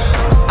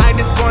that. I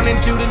just wanted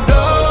you to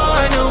know.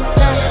 I know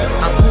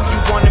that. I'm who you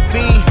wanna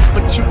be,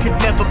 but you could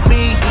never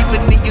be.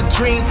 Even in your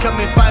dreams, come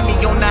and find me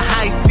on the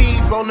high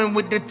seas, rolling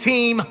with the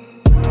team.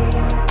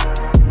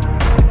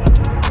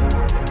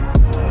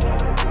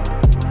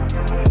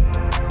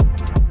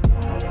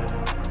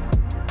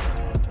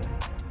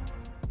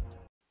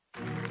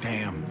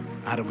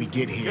 How did we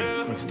get here?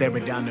 When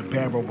staring down the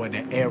barrel where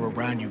the air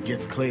around you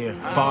gets clear.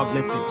 Fog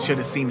lifted,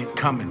 should've seen it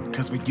coming.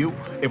 Cause with you,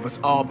 it was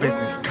all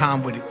business,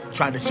 calm with it.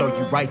 Tried to show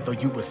you right though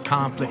you was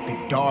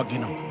conflicted,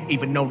 dogging him.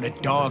 Even though the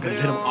dog a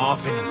little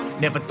off in him.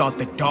 Never thought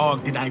the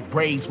dog that I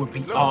raised would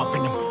be off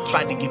in him.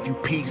 Tried to give you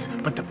peace,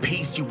 but the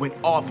peace you went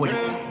off with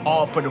it.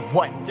 All for the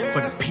what?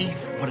 For the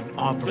peace? What an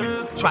offering.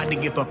 Tried to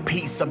give a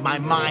piece of my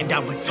mind, I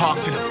would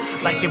talk to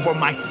them like they were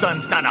my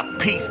sons, not a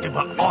piece, they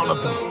were all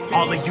of them.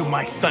 All of you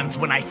my sons,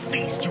 when I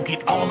feast, you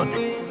get all of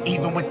it.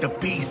 Even with the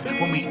beast,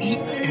 when we eat,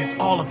 it is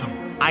all of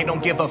them. I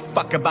don't give a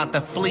fuck about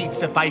the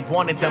fleets. If I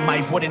wanted them,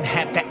 I wouldn't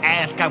have to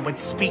ask. I would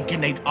speak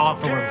and they'd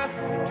offer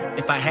them.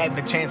 If I had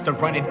the chance to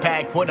run it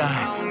back, would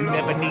I? You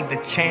never need the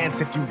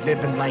chance if you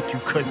living like you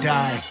could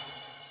die.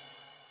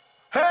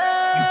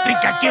 You think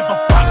I give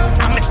a fuck?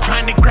 I'm just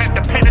trying to grab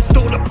the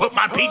pedestal to put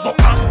my people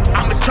up.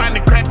 I'm just trying to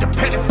grab the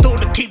pedestal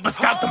to keep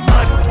us out the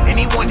mud.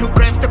 Anyone who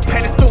grabs the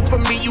pedestal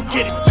from me, you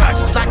get it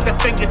touched. Like the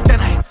fingers, then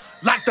I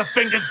lock the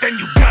fingers, then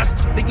you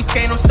dust. Then you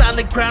stand on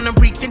solid ground and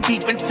reaching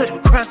deep into the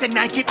crust. And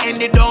I can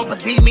end it all,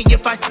 believe me,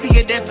 if I see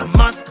it as a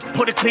must.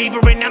 Put a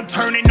cleaver in, I'm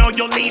turning all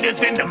your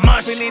leaders into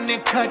mush. Been in the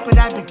cut, but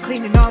I've been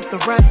cleaning off the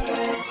rust.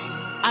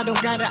 I don't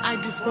gotta, I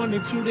just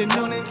wanted you to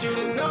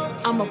know.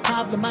 I'm a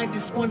problem, I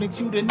just wanted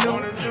you to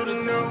know.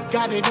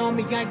 Got it on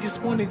me, I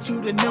just wanted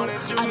you to know.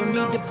 I don't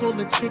need to pull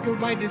the trigger,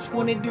 I just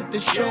wanted it to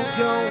show.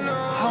 Yo,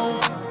 ho,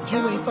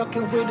 you ain't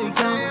fucking with a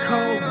young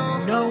code,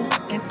 no.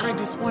 And I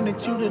just wanted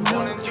you to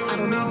know. I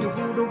don't need to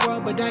rule the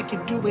world, but I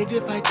could do it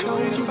if I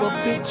chose. You a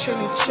bitch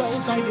and it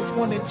shows. I just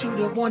wanted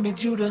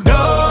you to know.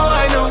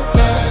 I know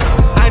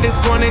that. I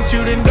just wanted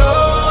you to know,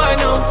 I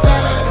know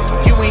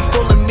that you ain't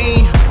fooling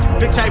me.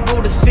 Bitch, I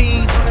rule the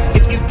seas.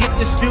 If you get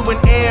to spewing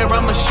air,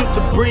 I'ma shoot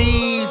the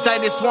breeze. I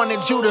just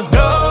wanted you to know,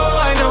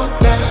 I know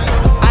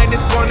that. I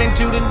just wanted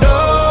you to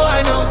know,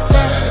 I know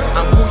that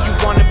I'm who you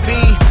wanna be,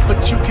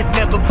 but you could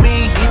never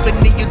be. Even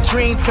in your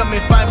dreams, come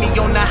and find me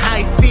on the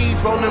high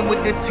seas, rolling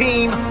with the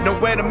team.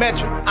 Nowhere to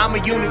measure, I'm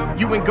a unit.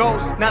 You in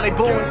ghosts, now they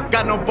booing.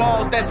 Got no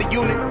balls, that's a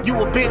unit. You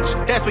a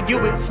bitch, that's what you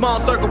is. Small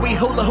circle, we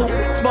hula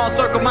hoopin'. Small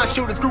circle, my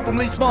shooters group them.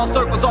 Leave small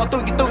circles all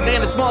through you through.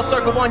 Land a small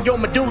circle on your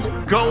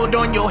medulla. Gold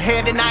on your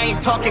head, and I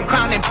ain't talking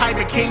crown and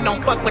pirate king.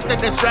 Don't fuck with the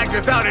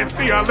distractions out at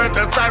sea. I let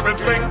the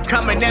sirens sing.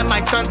 Coming at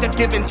my sons have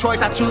given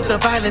choice. I choose the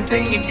violent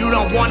thing, and you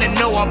don't wanna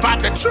know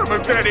about the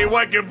tremors Daddy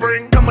what you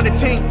bring. Come with the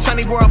team,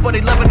 shiny world, but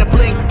they loving the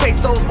bling.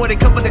 Pesos, boy, they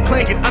come for the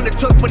cling. Get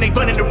undertook when they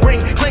run in the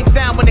ring. Clink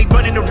sound when they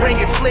run in the ring.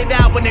 It slid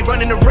out when they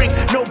run in the ring.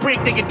 No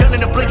break, they get done in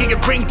the blink. It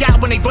get ring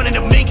out when they run in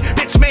the mink.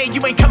 Bitch made,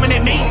 you ain't coming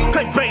at me.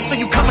 Clickbait, so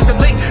you come with the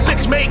link.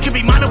 Bitch made, can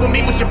be minor with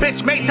me, but your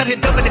bitch mates out here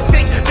dumping the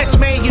sink. Bitch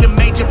made, you the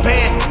major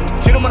bad.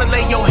 You don't wanna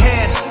lay your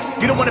head.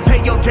 You don't wanna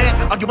pay your debt,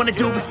 all you wanna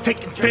do is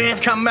take and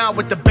stand. Come out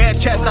with the bad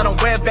chest, I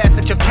don't wear vests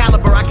at your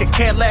caliber. I could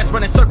care less,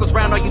 running circles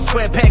round all you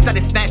square pegs. I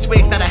just snatch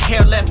wigs, not a hair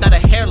left, not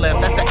a hair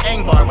left. That's an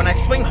ang bar, when I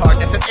swing hard,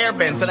 that's an air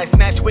bend. So I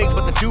snatch wigs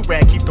with the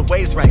do-rag, keep the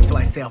waves right so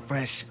I sail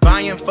fresh.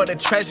 Vying for the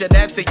treasure,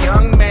 that's a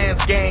young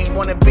man's game.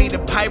 Wanna be the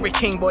pirate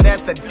king, boy,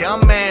 that's a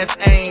dumbass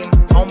aim.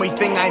 Only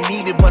thing I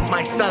needed was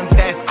my sons,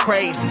 that's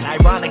crazy.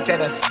 Ironic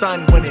that a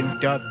son went and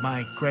dug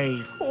my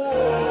grave.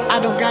 I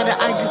don't gotta,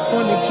 I just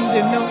wanted you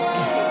to know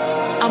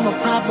I'm a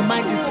problem,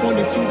 I just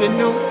wanted you to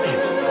know.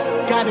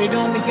 Got it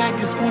on me, I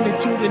just wanted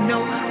you to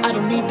know. I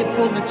don't need to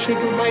pull the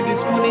trigger, I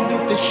just wanted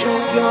it to show.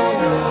 Yo,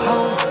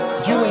 ho,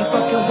 you ain't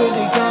fucking with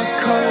a young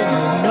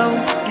code, no.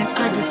 And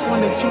I just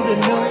wanted you to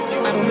know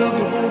I don't need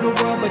to rule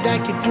the world, but I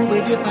could do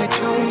it if I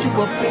chose.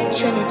 You a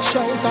bitch and it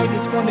shows. I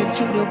just wanted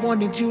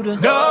you to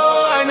know,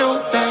 I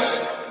know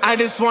that. I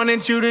just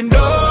wanted you to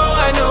know,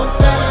 I know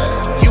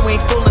that you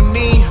ain't fooling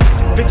me.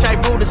 Bitch, I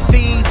rule the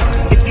seas.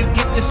 If you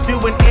get to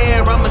spewing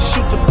air, I'ma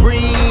shoot the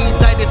breeze.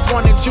 I just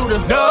wanted you to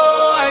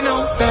know, I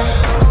know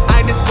that.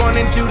 I just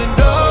wanted you to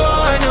know,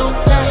 I know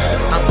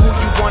that I'm who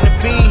you wanna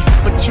be,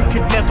 but you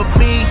could never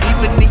be.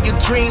 Even in your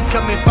dreams,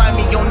 come and find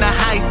me on the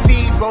high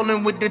seas,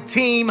 rolling with the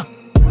team.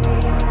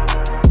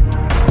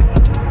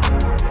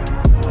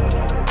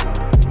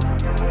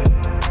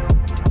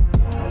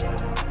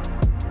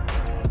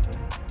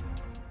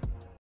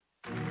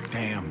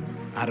 Damn.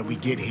 How did we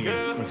get here?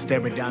 When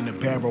staring down the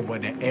barrel where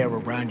the air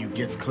around you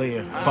gets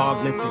clear.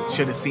 Fog lifted,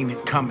 should've seen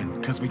it coming.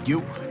 Cause with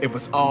you, it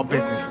was all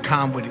business.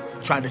 Calm with it.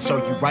 Tried to show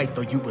you right,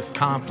 though you was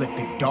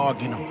conflicted.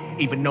 Dogging him,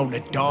 even though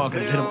the dog a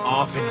little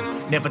off in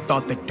him. Never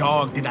thought the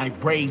dog that I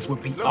raised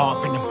would be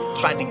off in him.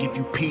 Tried to give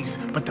you peace,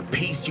 but the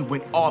peace you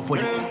went off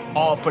with it.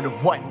 All for the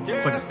what?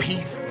 For the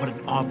peace? What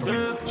an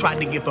offering. Tried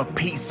to give a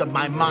piece of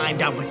my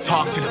mind, I would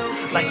talk to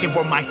them like they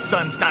were my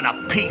sons, not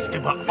a piece, they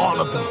were all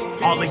of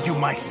them. All of you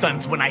my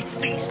sons, when I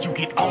feast, you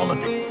get all of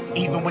it.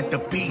 Even with the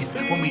beast,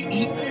 when we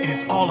eat, it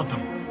is all of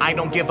them. I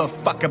don't give a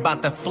fuck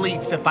about the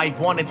fleets. If I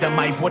wanted them,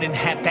 I wouldn't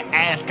have to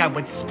ask. I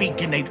would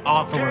speak and they'd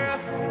offer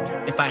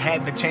them. If I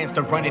had the chance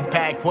to run it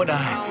back, would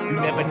I? You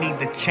never need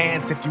the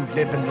chance if you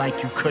living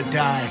like you could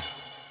die.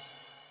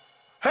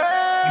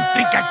 You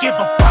think I give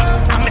a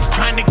fuck? I'm just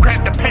trying to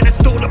grab the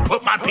pedestal to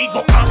put my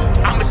people up.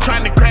 I'm just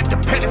trying to grab the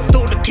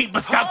pedestal to keep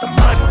us out the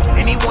mud.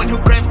 Anyone who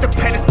grabs the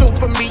pedestal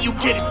from me, you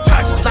get it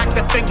touched. Lock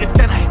the fingers,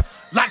 then I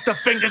lock the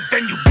fingers,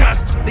 then you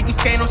dust. Then you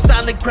stand on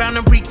solid ground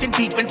and reaching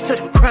deep into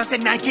the crust.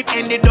 And I can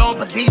end it all,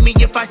 believe me,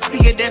 if I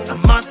see it as a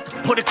must.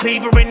 Put a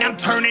cleaver in, I'm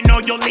turning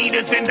all your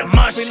leaders into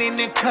mush. Been in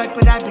the cut,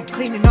 but I've been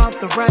cleaning off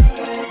the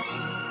rust.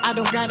 I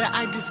don't gotta,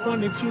 I just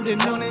wanted you to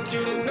know.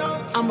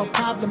 I'm a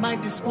problem, I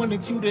just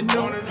wanted you to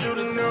know.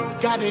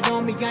 Got it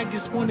on me, I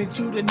just wanted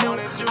you to know.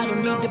 I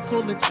don't need to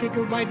pull the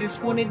trigger, I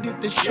just wanted it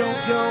to show.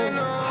 Yo,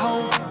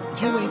 ho,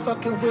 you ain't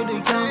fucking with a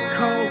young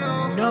code,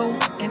 no.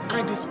 And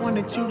I just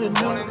wanted you to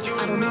know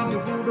I don't need to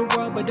rule the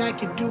world, but I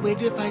could do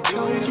it if I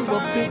chose. You a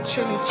bitch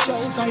and it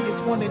shows. I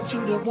just wanted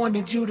you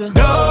to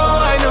know,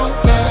 I know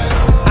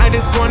that. I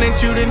just wanted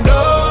you to know,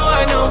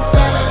 I know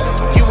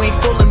that you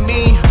ain't fooling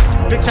me.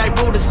 Bitch, I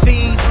rule the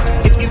seas.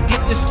 If you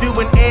get to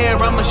spewing air,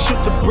 I'ma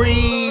shoot the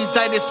breeze.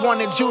 I just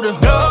wanted you to know,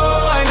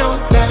 I know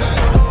that.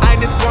 I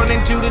just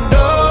wanted you to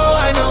know,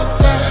 I know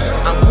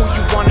that I'm who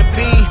you wanna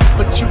be,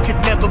 but you could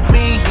never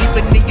be.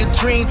 Even in your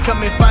dreams,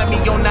 come and find me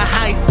on the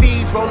high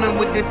seas, rolling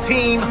with the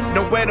team.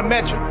 Nowhere to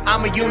measure,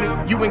 I'm a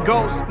unit. You in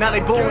ghosts, now they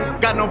booing.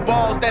 Got no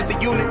balls, that's a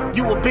unit.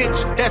 You a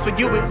bitch, that's what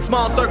you is.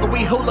 Small circle,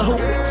 we hula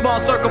hoopin'. Small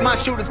circle, my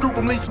shooters group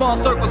them. Leave small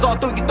circles all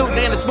through you through.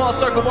 Land a small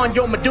circle on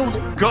your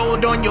medulla.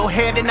 Gold on your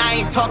head, and I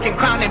ain't talking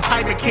crown and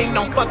pirate king.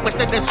 Don't fuck with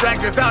the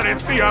distractions out at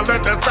sea. I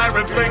let the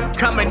sirens sing.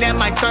 Coming at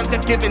my sons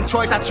have given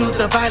choice. I choose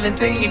the violent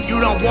thing, and you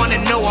don't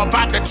wanna know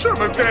about the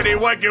tremors Daddy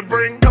what you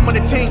bring. Come with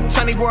the team,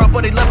 shiny world,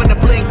 but they loving the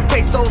bling.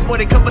 Pesos, boy,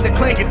 they come for the the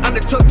clink. It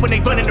undertook when they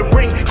run in the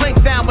ring. Clink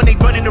sound when they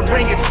run in the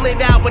ring. It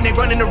slid out when they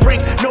run in the ring.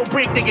 No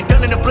break, they get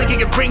done in the blink. It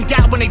get ring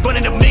out when they run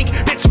in the mink.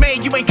 Bitch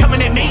made, you ain't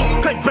coming at me.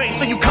 Clickbait,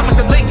 so you come with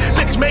the link.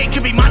 Bitch made,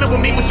 can be minor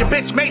with me with your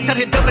bitch mates out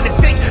here dumping the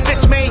sink.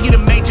 Bitch made, you the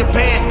major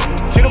bad.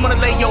 You don't wanna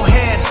lay your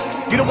head.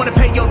 You don't wanna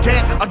pay your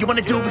debt, all you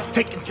wanna do is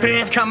take and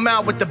stand. Come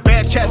out with the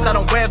bad chest, I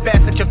don't wear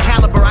vests at your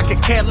caliber, I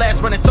could care less.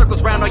 Running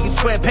circles round all you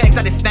square pegs,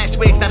 I just snatch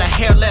wigs, not a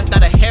hair left,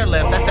 not a hair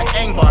left. That's an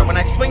ang bar, when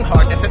I swing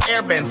hard, that's an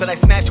air bend. So I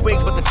snatch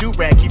wigs with a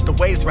do-rag, keep the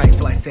waves right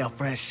so I sail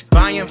fresh.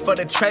 Vying for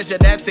the treasure,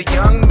 that's a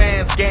young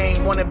man's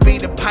game. Wanna be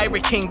the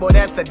pirate king, boy,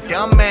 that's a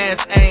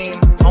dumbass aim.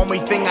 Only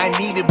thing I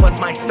needed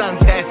was my sons,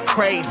 that's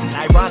crazy.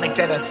 Ironic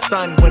that a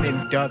son went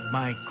and dug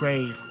my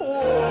grave.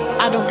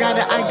 I don't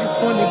gotta, I just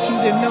wanted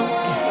you to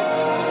know.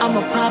 I'm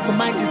a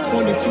problem, I just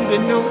wanted you to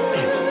know.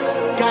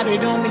 Got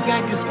it on me, I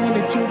just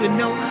wanted you to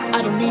know.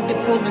 I don't need to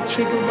pull the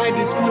trigger, I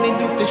just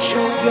wanted it to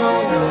show. Yo,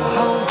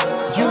 ho,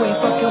 you ain't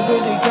fucking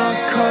with a young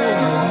code,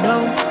 no.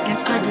 And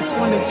I just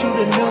wanted you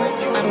to know.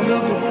 I don't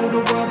need to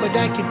rule the world, but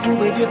I could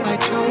do it if I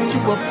chose.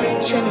 You a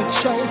bitch and it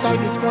shows. I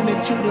just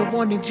wanted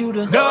you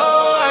to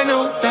know. I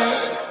know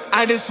that.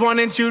 I just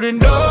wanted you to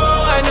know.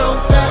 I know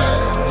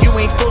that. You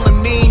ain't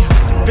fooling me,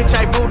 bitch,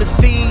 I rule the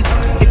seas.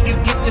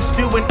 The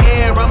spewing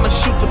air, I'ma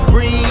shoot the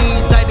breeze.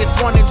 I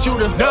just wanted you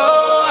to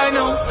know, I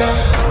know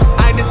that.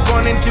 I just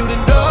wanted you to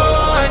know,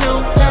 I know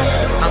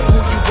that. I'm who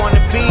you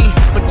wanna be,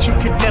 but you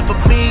could never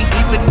be.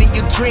 Even in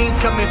your dreams,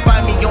 come and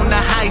find me on the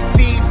high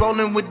seas,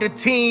 rolling with the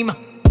team.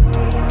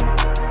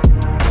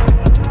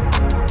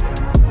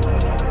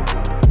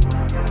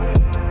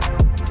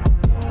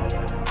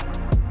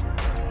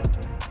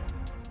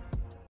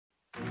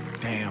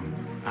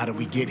 How did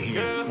we get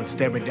here? When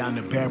staring down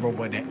the barrel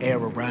where the air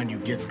around you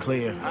gets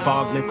clear.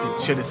 Fog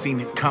lifted, should've seen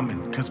it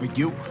coming. Cause with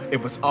you,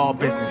 it was all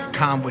business,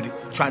 calm with it.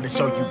 Tried to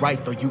show you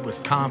right, though you was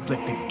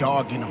conflicted,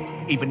 dogging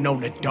him. Even though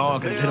the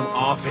dog a little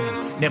off in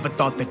him. Never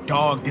thought the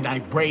dog that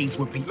I raised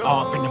would be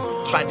off in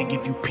him. Tried to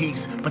give you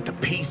peace, but the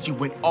peace you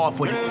went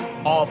off with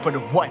it. All for the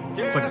what?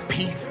 For the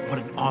peace? What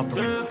an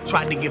offering.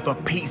 Tried to give a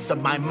piece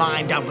of my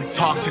mind, I would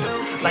talk to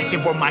them like they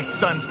were my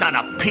sons, not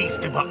a piece,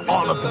 they were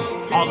all of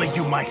them. All of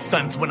you my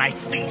sons, when I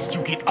feast,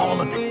 you get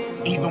all of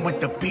it. Even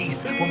with the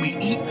beast, when we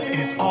eat, it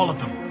is all of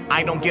them.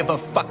 I don't give a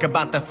fuck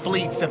about the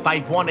fleets. If I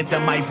wanted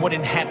them, I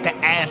wouldn't have to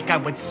ask. I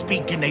would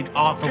speak and they'd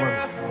offer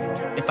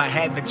them. If I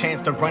had the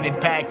chance to run it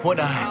back, would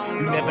I?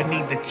 You never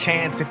need the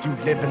chance if you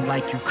living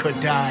like you could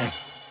die.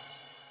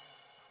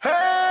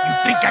 You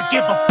think I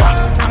give a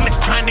fuck? I'm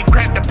just trying to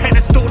grab the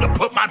pedestal to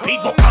put my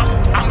people up.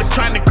 I'm just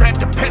trying to grab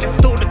the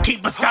pedestal to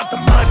keep us out the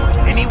mud.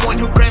 Anyone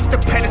who grabs the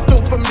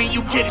pedestal from me,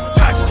 you get it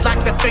touched. Lock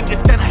the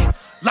fingers, then I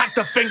lock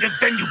the fingers,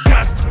 then you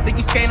dust. Then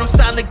you stand on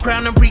solid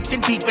ground and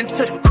reaching deep into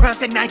the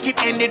crust. And I can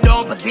end it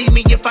all, believe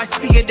me, if I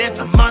see it as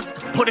a must.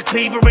 Put a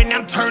cleaver in,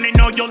 I'm turning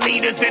all your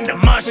leaders into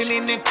mush. Been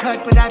in the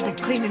cut, but I've been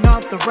cleaning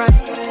off the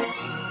rust.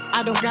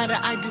 I don't gotta,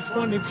 I just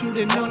wanted you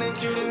to know.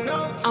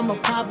 I'm a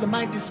problem,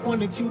 I just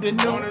wanted you to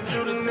know.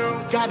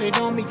 Got it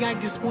on me, I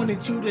just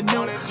wanted you to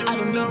know. I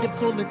don't need to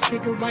pull the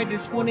trigger, I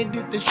just wanted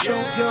it to show.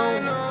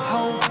 Yo,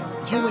 ho,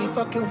 you ain't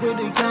fucking with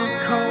a young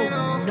code,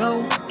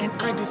 no. And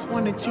I just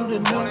wanted you to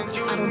know.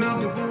 I don't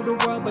need to rule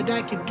the world, but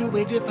I could do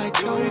it if I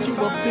chose. You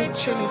a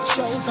bitch and it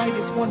shows. I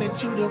just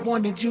wanted you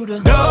to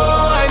know.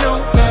 I know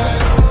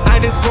that. I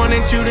just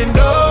wanted you to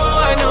know.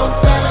 I know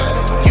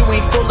that. You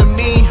ain't fooling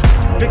me,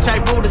 bitch,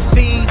 I rule the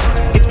seas.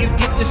 If you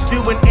get the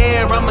spewing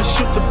air, I'ma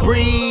shoot the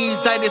breeze.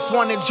 I just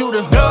wanted you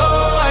to know,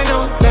 I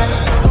know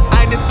that.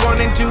 I just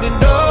wanted you to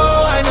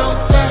know, I know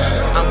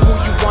that. I'm who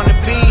you wanna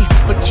be,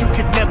 but you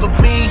could never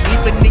be.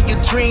 Even in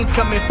your dreams,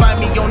 come and find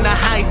me on the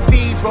high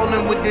seas,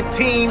 rolling with the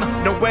team.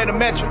 Nowhere to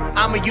measure,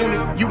 I'm a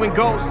unit. You and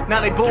ghosts, now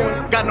they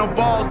booing. Got no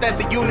balls, that's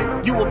a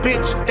unit. You a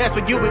bitch, that's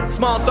what you is.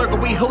 Small circle,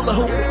 we hula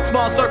hoopin'.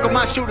 Small circle,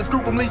 my shooters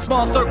group them. Leave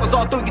small circles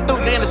all through you through.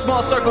 Land a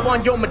small circle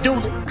on your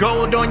medulla.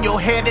 Gold on your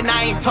head, and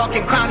I ain't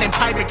talking crown and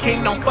pirate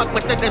king. Don't fuck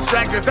with the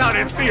distractions out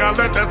and see, I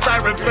let the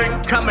sirens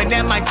sing. Coming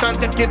at my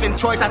sons, if given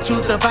choice, I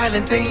choose the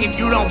violent thing. And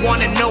you don't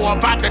wanna know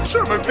about the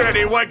tremors,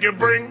 daddy, what you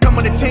bring. Come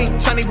with a team,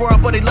 shiny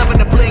world, but they loving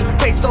the bling.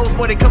 Pesos,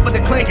 boy, they come for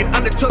the clink. It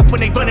undertook when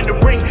they run in the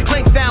ring.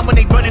 Clink sound when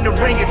they run in the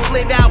ring. It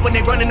slid out when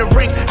they run in the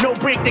ring. No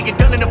break, they get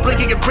done in the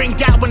blink. It get ring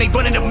out when they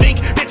run in the mink.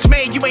 Bitch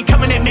made, you ain't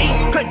coming at me.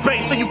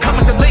 Clickbait, so you come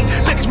with the link.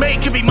 Bitch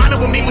made, can be minor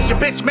with me with your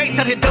bitch mates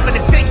out here dumping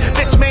the sink.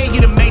 Bitch made,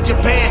 you the major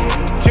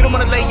bad. You don't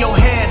wanna lay your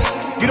head.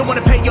 You don't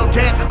wanna pay your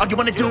debt, all you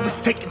wanna do is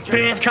take and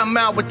stand. Come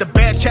out with the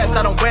bad chest,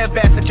 I don't wear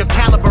vests at your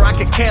caliber, I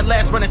could care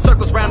less. Running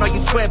circles round all you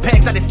square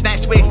pegs, I just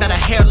snatch wigs, not a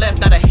hair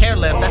left, not a hair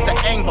left. That's an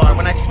ang bar,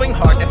 when I swing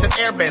hard, that's an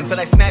air bend. So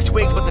I snatch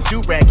wigs with a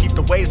do-rag, keep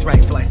the waves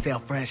right so I sail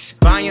fresh.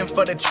 Vying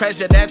for the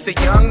treasure, that's a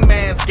young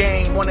man's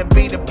game. Wanna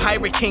be the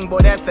pirate king, boy,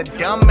 that's a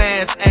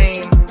dumbass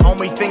aim.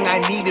 Only thing I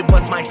needed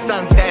was my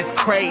sons, that's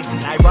crazy.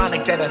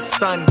 Ironic that a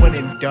son went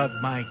and dug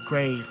my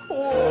grave.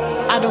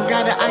 I don't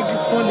gotta, I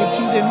just wanted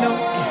you to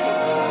know.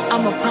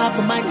 I'm a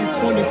problem, I just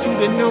wanted you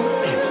to know.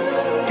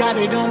 Got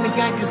it on me,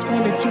 I just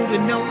wanted you to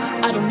know.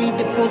 I don't need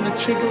to pull the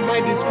trigger, I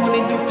just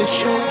wanted it to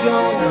show. Yo,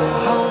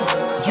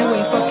 ho, You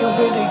ain't fucking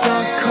with a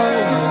young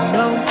code,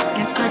 no.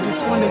 And I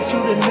just wanted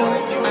you to know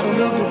I don't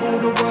need to rule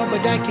the world,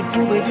 but I could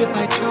do it if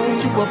I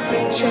chose. You a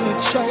bitch and it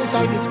shows.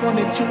 I just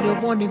wanted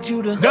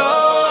you to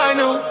know I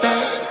know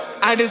that.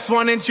 I just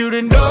wanted you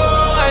to know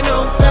I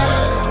know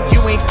that. You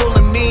ain't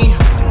fooling me,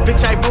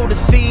 bitch, I rule the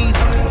seas.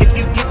 If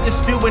you get to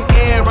spewing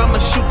air, I'ma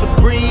shoot the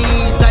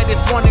breeze. I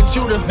just wanted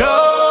you to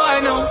know I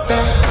know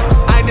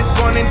that. I just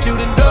wanted you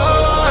to know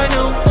I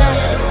know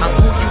that. I'm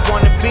who you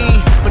wanna be,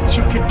 but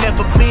you could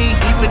never be.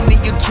 Even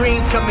in your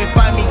dreams, come and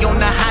find me on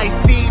the high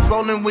seas,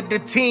 rolling with the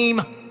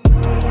team.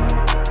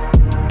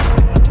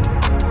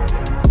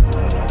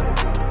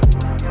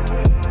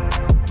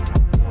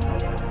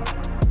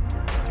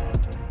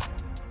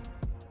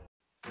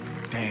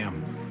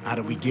 Damn, how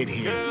did we get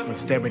here? When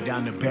staring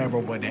down the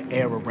barrel where the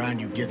air around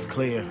you gets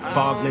clear.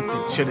 Fog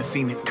lifted, should've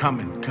seen it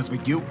coming. Cause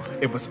with you,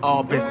 it was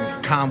all business,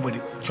 calm with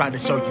it. Tried to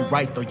show you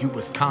right, though you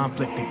was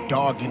conflicted,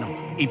 dogging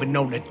him. Even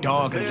though the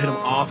dog a little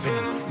off in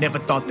him. Never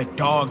thought the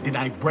dog that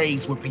I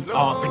raised would be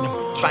off in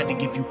him. Tried to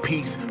give you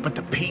peace, but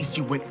the peace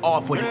you went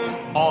off with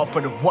it. All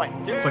for the what?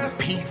 For the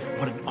peace?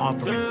 What an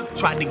offering.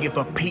 Tried to give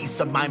a piece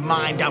of my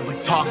mind, I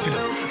would talk to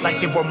them like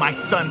they were my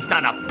sons,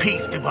 not a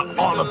piece, they were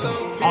all of them.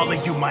 All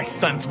of you my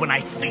sons, when I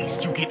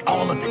feast, you get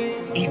all of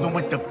it. Even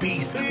with the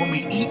beast, when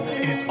we eat,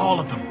 it is all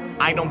of them.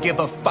 I don't give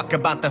a fuck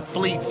about the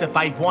fleets. If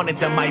I wanted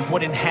them, I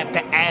wouldn't have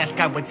to ask.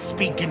 I would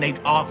speak and they'd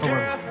offer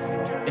them.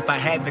 If I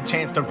had the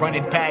chance to run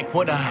it back,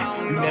 would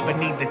I? You never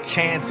need the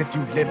chance if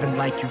you living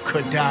like you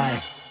could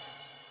die.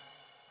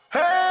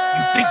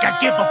 You think I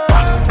give a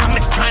fuck? I'm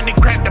just trying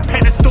to grab the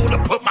pedestal to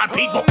put my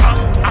people up.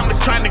 I'm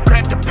just trying to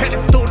grab the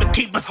pedestal to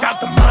keep us out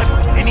the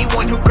mud.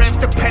 Anyone who grabs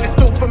the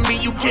pedestal from me,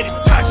 you get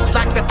it touched.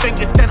 Lock the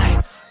fingers, then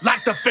I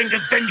lock the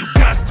fingers, then you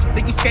dust.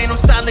 Then you stand on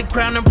solid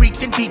ground and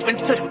reaching deep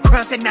into the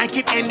crust. And I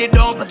can end it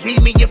all,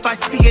 believe me, if I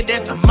see it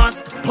as a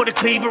must. Put a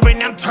cleaver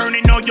in, I'm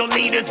turning all your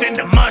leaders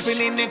into mush.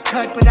 Been in the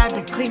cut, but I've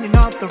been cleaning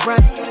off the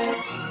rust.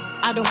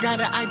 I don't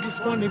gotta, I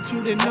just wanted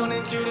you to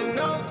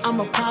know. I'm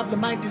a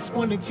problem, I just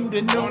wanted you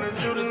to know.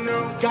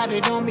 Got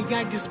it on me,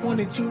 I just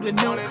wanted you to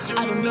know.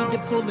 I don't need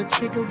to pull the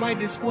trigger, I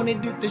just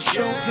wanted it to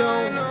show.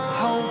 Yo,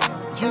 ho,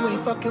 you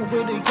ain't fucking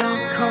with a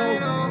young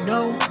code,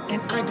 no.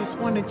 And I just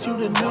wanted you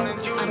to know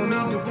I don't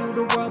need to rule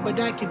the world, but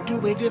I could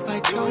do it if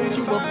I chose.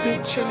 You a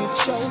bitch and it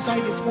shows. I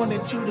just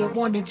wanted you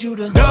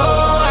to know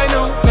I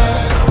know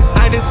that.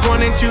 I just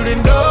wanted you to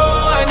know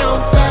I know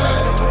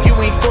that. You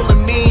ain't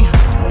fooling me,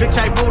 bitch,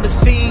 I rule the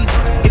seas.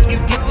 If you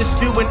get to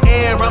spewing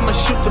air, I'ma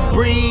shoot the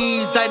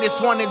breeze. I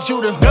just wanted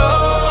you to know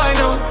I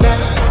know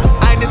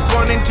that. I just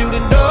wanted you to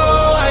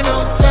know I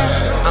know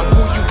that. I'm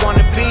who you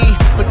wanna be,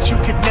 but you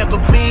could never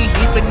be.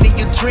 Even in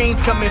your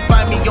dreams, come and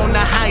find me on the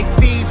high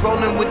seas,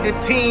 rolling with the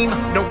team.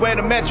 Nowhere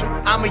to measure,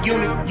 I'm a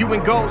unit. You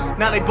and ghosts,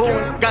 now they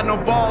booing. Got no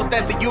balls,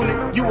 that's a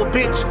unit. You a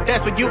bitch,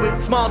 that's what you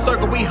is. Small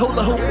circle, we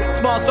hula hooping.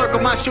 Small circle,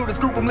 my shooters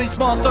group them. Leave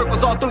small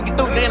circles all through you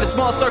through. Land a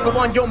small circle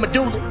on your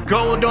medulla.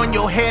 Gold on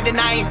your head, and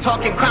I ain't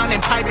talking crown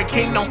and pirate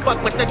king. Don't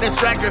fuck with the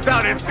distractors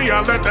out at sea.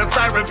 I let the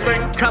sirens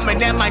sing.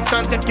 Coming at my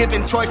sons, if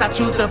given choice, I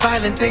choose the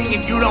violent thing.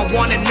 And you don't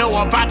wanna know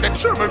about the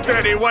tremors,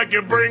 daddy, what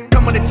you bring.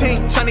 Come with a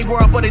team, shiny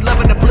world, but they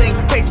loving the bling.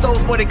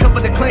 Pesos, boy, they come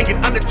for the cling.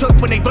 Get undertook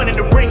when they run in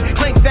the ring.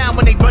 Clink sound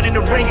when they run in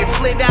the ring. Get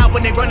slid out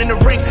when they run in the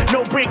ring.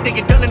 No break, they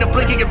get done in the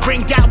blink. It get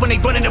ring out when they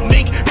run in the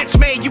mink. Bitch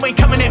made, you ain't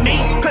coming at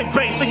me. Click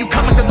bait, so you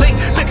come with the link.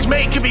 Bitch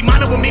made, can be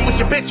mono with me with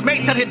your bitch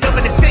mates out here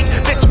dumping the sink.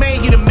 Bitch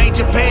made, you the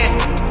major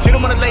bad. You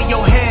don't wanna lay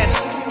your head.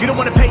 You don't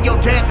wanna pay your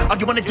debt, all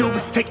you wanna do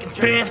is take and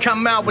stand.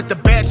 Come out with the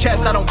bad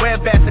chest, I don't wear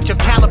vests at your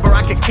caliber.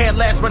 I could care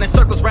less, running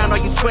circles round all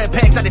you square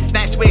pegs. I just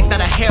snatch wigs, not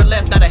a hair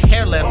left, not a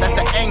hair left. That's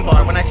an ang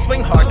bar, when I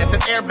swing hard, that's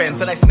an air bend.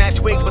 So I snatch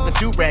wigs with the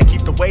do-rag,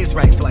 keep the waves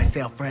right so I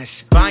sail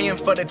fresh. Vying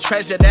for the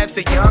treasure, that's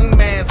a young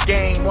man's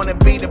game. Wanna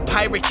be the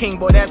pirate king,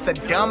 boy, that's a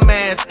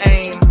dumbass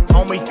aim.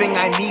 Only thing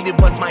I needed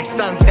was my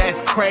sons,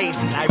 that's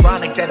crazy.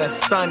 Ironic that a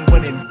son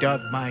went and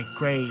dug my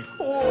grave.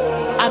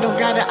 I don't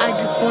gotta, I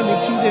just wanted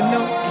you to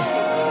know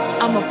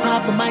I'm a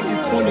problem, I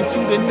just wanted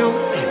you to know.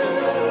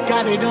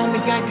 Got it on me,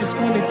 I just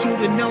wanted you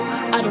to know.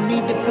 I don't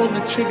need to pull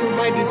the trigger,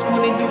 I just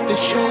wanted it to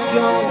show.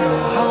 Yo,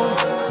 ho,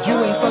 you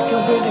ain't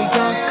fucking with a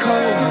young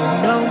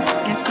code, no.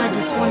 And I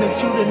just wanted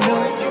you to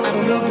know I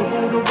don't need to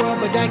rule the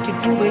world, but I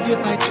could do it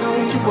if I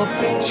chose. You a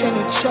bitch and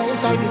it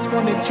shows. I just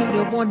wanted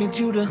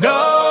you to know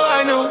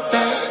I know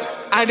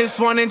that. I just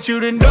wanted you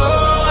to know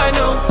I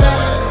know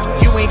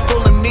that. You ain't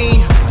fooling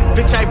me,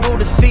 bitch, I rule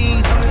the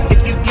seas.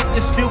 If you get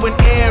to spewing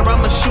air,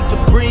 I'ma shoot the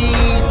breeze.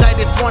 I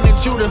just wanted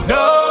you to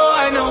know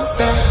I know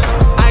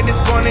that. I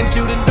just wanted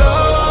you to know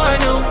I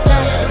know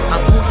that.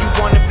 I'm who you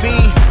wanna be,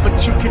 but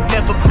you could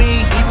never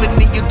be.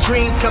 Even in your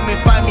dreams, come and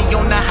find me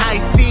on the high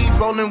seas,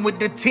 rolling with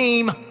the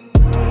team.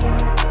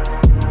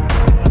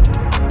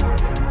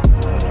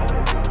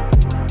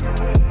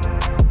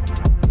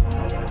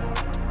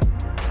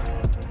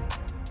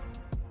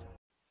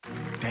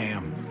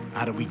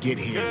 How do we get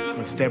here?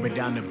 When staring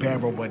down the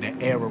barrel where the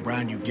air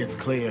around you gets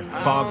clear.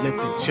 Fog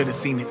lifted, should've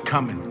seen it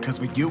coming. Cause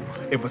with you,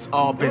 it was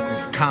all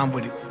business, calm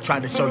with it.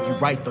 Tried to show you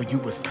right though you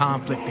was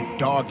conflicted,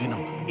 dogging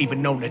them.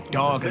 Even though the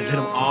dog a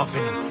little off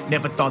in him.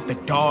 Never thought the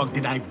dog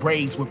that I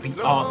raised would be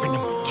off in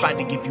him. Tried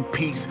to give you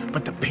peace,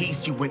 but the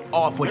peace you went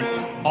off with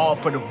it. All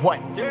for the what?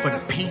 For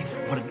the peace?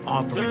 What an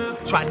offering.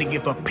 Tried to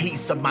give a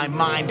piece of my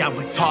mind, I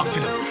would talk to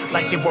them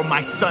like they were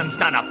my sons,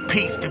 not a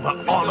piece, they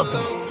were all of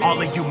them.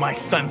 All of you my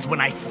sons, when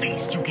I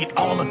feast, you get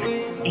all of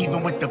it.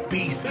 Even with the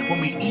beast,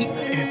 when we eat,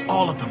 it is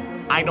all of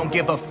them. I don't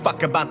give a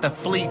fuck about the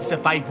fleets.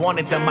 If I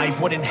wanted them, I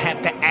wouldn't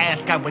have to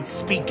ask. I would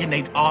speak and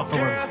they'd offer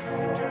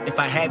them. If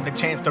I had the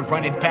chance to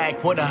run it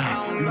back, would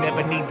I? You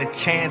never need the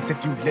chance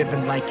if you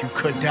living like you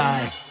could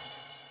die.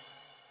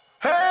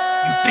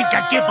 You think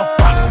I give a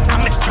fuck?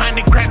 I'm just trying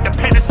to grab the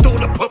pedestal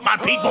to put my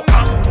people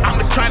up. I'm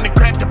just trying to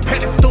grab the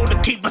pedestal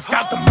to keep us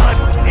out the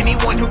mud.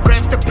 Anyone who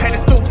grabs the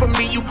pedestal from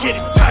me, you get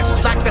it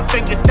touched. Like the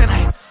fingers, then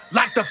I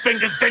lock the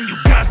fingers, then you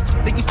dust.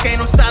 Then you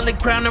stand on solid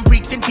ground and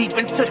reaching deep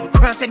into the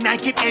crust. And I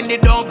can end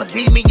it all,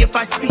 believe me, if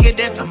I see it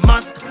as a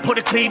must. Put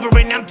a cleaver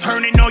in, I'm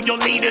turning all your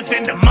leaders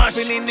into mush.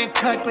 Been in the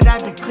cut, but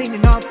I've been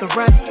cleaning off the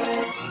rust.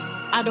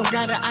 I don't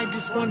gotta, I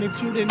just wanted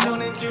you to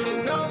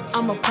know.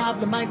 I'm a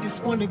problem, I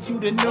just wanted you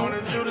to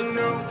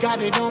know.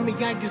 Got it on me,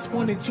 I just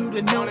wanted you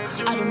to know.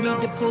 I don't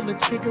need to pull the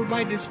trigger,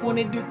 I just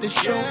wanted it to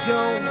show.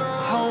 Yo,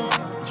 ho,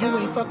 you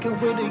ain't fucking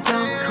with a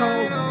young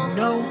code,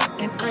 no.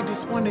 And I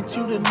just wanted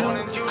you to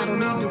know. I don't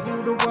need to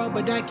rule the world,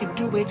 but I could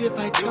do it if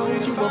I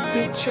told you a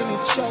bitch and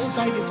it shows.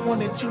 I just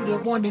wanted you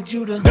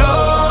to know.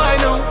 I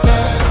know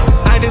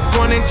that. I just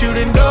wanted you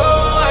to know.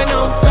 I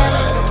know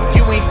that.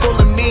 You ain't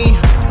fooling me.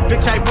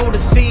 Bitch, I rule the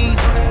seas.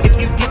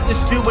 If you get the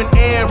spewing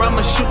air,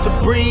 I'ma shoot the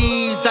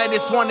breeze. I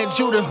just wanted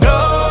you to know.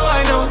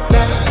 I know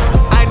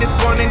that. I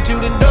just wanted you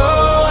to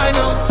know. I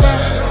know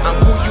that. I'm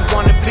who you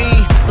wanna be,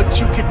 but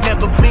you could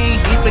never be.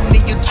 Even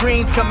in your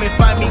dreams, come and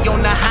find me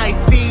on the high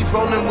seas,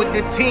 rolling with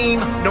the team.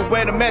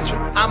 Nowhere to measure,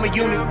 I'm a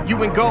unit.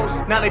 You and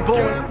ghosts, now they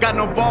booing. Got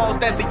no balls,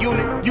 that's a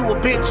unit. You a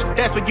bitch,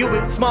 that's what you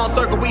is. Small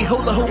circle, we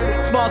hula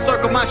hoopin'. Small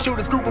circle, my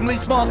shooters group them. Leave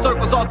small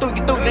circles all through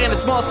you through. Land a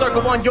small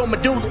circle on your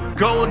medulla.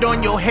 Gold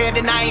on your head,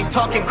 and I ain't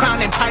talking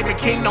crown and pirate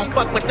king. Don't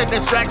fuck with the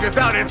distractions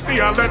out at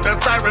sea. I let the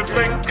sirens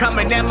sing.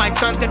 Coming at my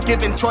sons, if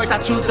given choice, I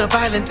choose the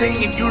violent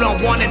thing. And you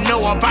don't wanna know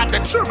about the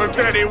tremors,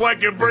 daddy,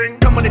 what you bring.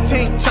 Come with a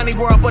team, shiny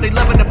world, but they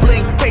loving the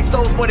bling.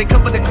 Pesos, boy, they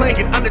come for the cling.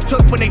 Get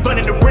undertook when they run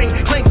in the ring.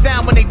 Clink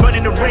sound when they run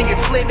in the ring. It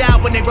slid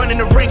out when they run in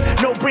the ring.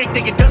 No break,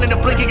 they get done in the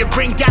blink. It get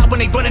ring out when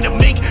they run in the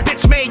mink.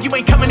 Bitch made, you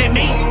ain't coming at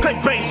me.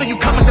 Clickbait, so you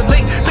come at the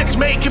link. Bitch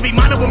made, can be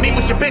minor with me,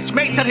 with your bitch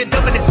mates out here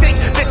dumping the sink.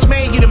 Bitch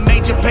made, you the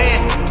major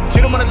band.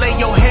 You don't wanna lay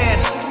your head.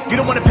 You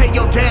don't wanna pay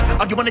your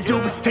debt, all you wanna do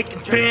is take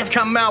and stand.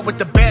 Come out with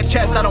the bad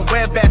chest, I don't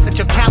wear vests at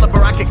your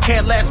caliber, I could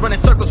care less. Running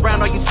circles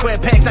round all you square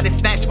pegs, I just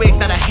snatch wigs,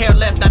 not a hair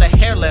left, not a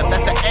hair left.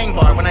 That's an ang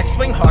bar, when I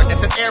swing hard,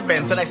 that's an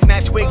airbend. So I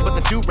snatch wigs with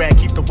the do-rag,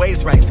 keep the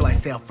waves right so I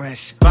sail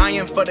fresh.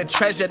 Vying for the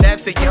treasure,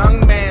 that's a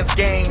young man's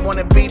game.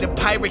 Wanna be the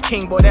pirate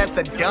king, boy, that's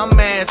a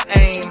dumbass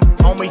aim.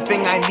 Only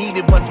thing I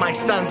needed was my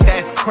sons,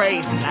 that's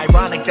crazy.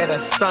 Ironic that a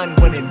son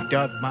went and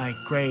dug my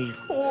grave.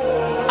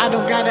 I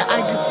don't gotta,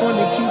 I just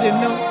wanted you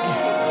to know.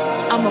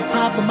 I'm a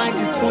problem, I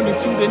just wanted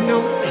you to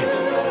know.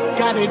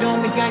 Got it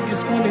on me, I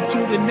just wanted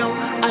you to know.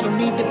 I don't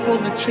need to pull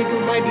the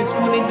trigger, I just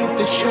wanted it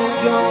to show.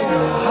 Yo,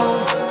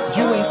 ho,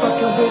 you ain't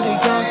fucking with a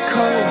young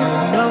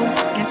code, no.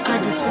 And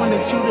I just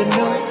wanted you to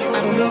know.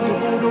 I don't need to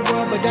rule the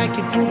world, but I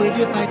could do it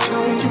if I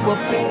chose. You a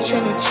bitch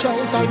and it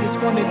shows. I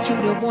just wanted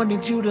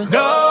you to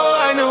know.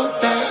 I know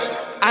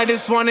that. I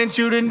just wanted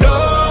you to know.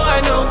 I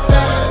know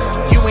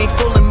that. You ain't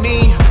fooling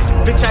me,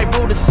 bitch, I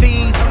rule the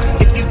seas.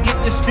 If you get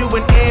the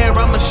spewing air,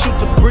 I'ma shoot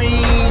the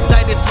breeze.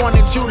 I just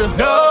wanted you to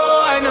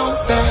know. I know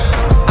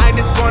that. I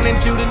just wanted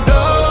you to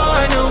know.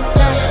 I know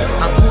that.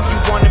 I'm who you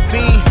wanna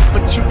be,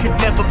 but you could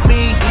never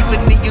be.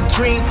 Even in your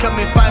dreams, come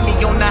and find me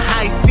on the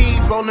high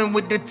seas, rolling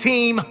with the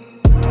team.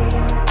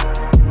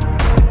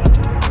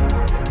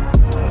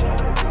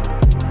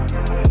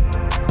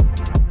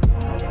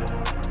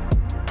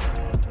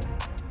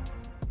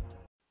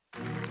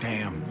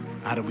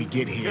 How do we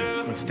get here?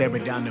 When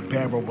staring down the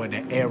barrel where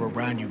the air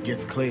around you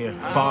gets clear.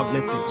 Fog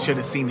lifted,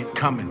 should've seen it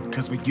coming.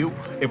 Cause with you,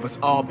 it was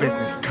all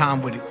business,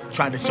 calm with it.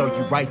 Tried to show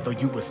you right though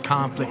you was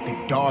conflicted,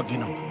 dogging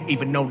them.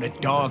 Even though the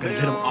dog a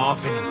little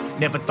off in him.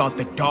 Never thought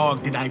the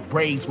dog that I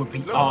raised would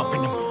be off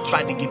in him.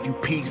 Tried to give you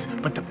peace,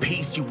 but the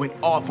peace you went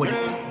off with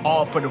it.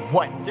 All for the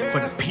what? For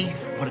the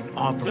peace? What an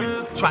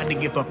offering. Tried to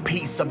give a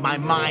piece of my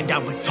mind, I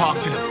would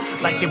talk to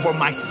them like they were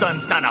my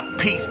sons, not a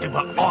piece, they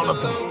were all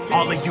of them.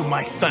 All of you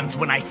my sons,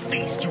 when I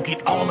feast, you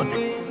get all of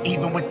it.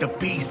 Even with the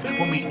beast,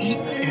 when we eat,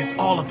 it is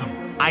all of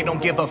them. I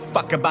don't give a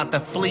fuck about the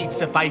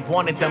fleets. If I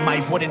wanted them,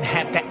 I wouldn't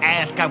have to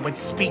ask. I would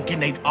speak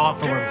and they'd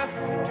offer them.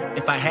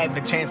 If I had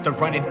the chance to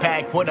run it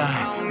back, would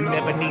I? You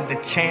never need the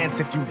chance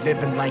if you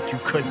living like you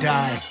could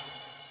die.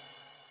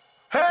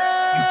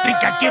 You think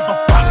I give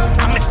a fuck?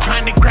 I'm just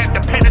trying to grab the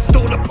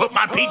pedestal to put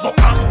my people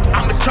up.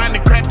 I'm just trying to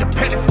grab the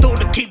pedestal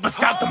to keep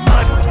us out the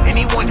mud.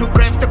 Anyone who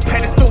grabs the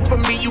pedestal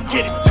from me, you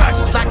get it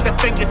touched. Lock the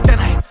fingers, then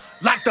I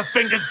lock the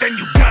fingers, then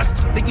you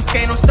dust. Then you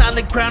stand on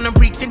solid ground and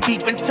reaching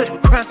deep into the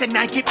crust. And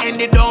I can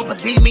end it all,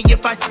 believe me,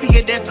 if I see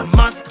it as a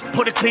must.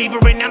 Put a cleaver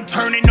in, I'm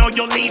turning all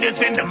your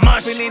leaders into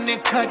mush. Been in the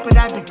cut, but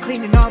I've been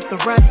cleaning off the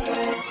rust.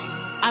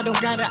 I don't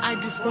gotta, I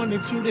just wanted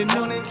you to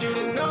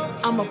know.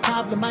 I'm a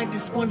problem, I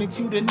just wanted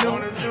you to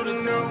know.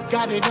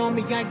 Got it on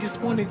me, I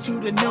just wanted you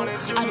to know.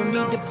 I don't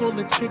need to pull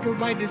the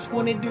trigger, I just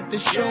wanted it to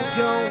show.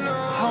 Yo,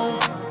 ho,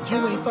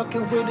 you ain't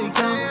fucking with a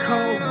young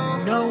code,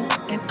 no.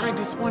 And I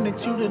just wanted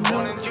you to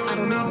know. I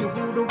don't need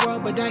to rule the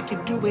world, but I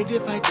could do it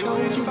if I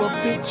told you a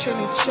bitch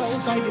and it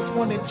shows. I just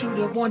wanted you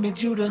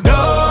to know.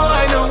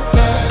 I know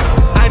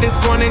that. I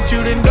just wanted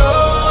you to know.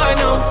 I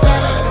know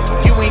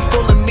that. You ain't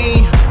fooling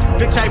me.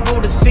 Bitch, I rule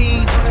the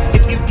seas.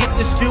 If you get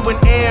to spewing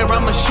air,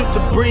 I'ma shoot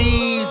the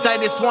breeze. I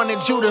just wanted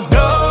you to know.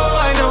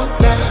 I know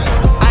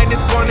that. I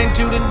just wanted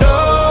you to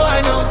know.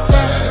 I know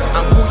that.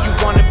 I'm who you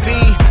wanna be,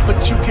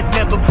 but you could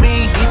never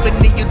be. Even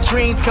in your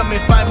dreams, come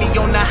and find me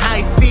on the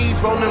high seas.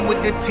 Rolling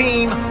with the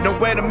team,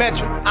 nowhere to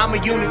measure. I'm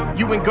a unit,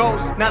 you and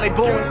ghosts, now they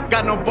booing.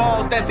 Got no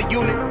balls, that's a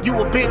unit. You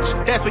a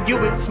bitch, that's what you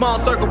is. Small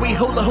circle, we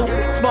hula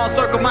hoopin'. Small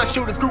circle, my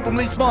shooters group them.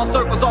 Leave small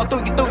circles all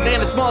through you through.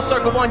 Land a small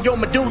circle on your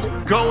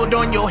medulla. Gold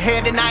on your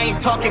head, and I ain't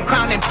talking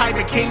crown and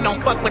pirate king.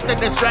 Don't fuck with the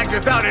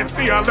distractions out at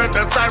sea. I let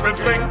the sirens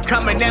sing.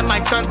 Coming at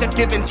my sons, if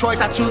given choice,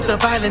 I choose the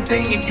violent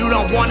thing. And you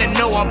don't wanna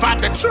know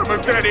about the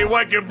tremors, daddy,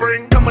 what you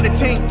bring? Come with a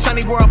team,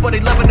 shiny world, but they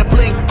loving the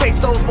bling.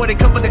 Pesos, boy, they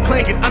come for the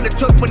cling. Get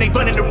undertook when they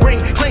run in the ring.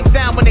 Clink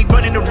sound when they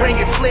run in the ring.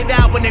 It slid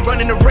out when they run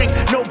in the ring.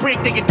 No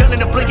break, they get done in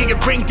the blink. It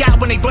get ring out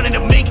when they run in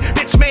the mink.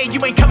 Bitch made, you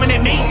ain't coming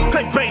at me.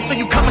 Clickbait, so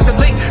you come at the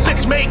link.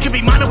 Bitch made, can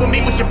be mono with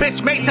me with your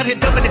bitch mates out here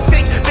dumping the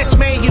sink. Bitch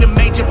made, you the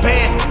major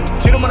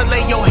bad. You don't wanna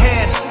lay your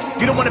head.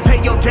 You don't wanna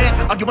pay your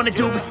debt, all you wanna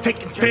do is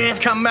take and stand.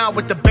 Come out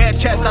with the bad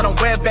chest, I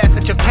don't wear vests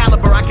at your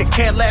caliber, I could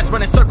care less.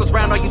 Running circles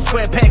round all you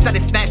square pegs, I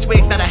just snatch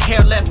wigs, not a hair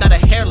left, not a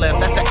hair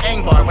left. That's an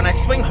ang bar, when I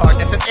swing hard,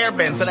 that's an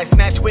airbend. So I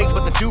snatch wigs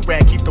with the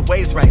do-rag, keep the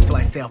waves right so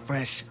I sail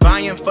fresh.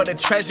 Vying for the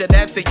treasure,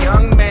 that's a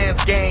young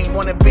man's game.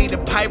 Wanna be the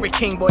pirate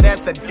king, boy,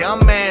 that's a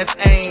dumbass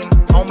aim.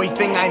 Only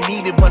thing I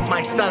needed was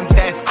my sons,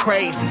 that's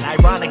crazy.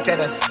 Ironic that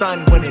a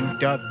son went and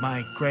dug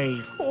my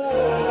grave.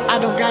 I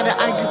don't gotta,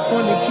 I just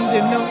wanted you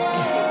to know.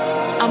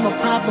 I'm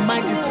a problem,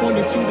 I just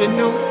wanted you to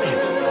know.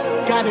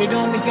 Got it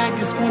on me, I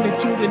just wanted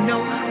you to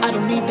know. I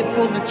don't need to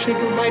pull the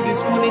trigger, I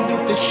just wanted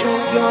it to show.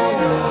 Yo,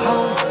 ho,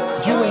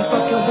 you ain't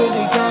fucking with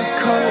a young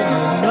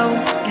code, no.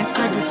 And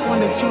I just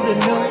wanted you to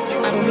know.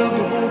 I don't need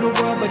to rule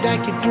the world, but I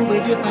could do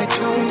it if I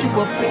chose. You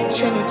a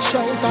bitch and it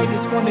shows. I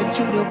just wanted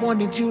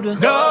you to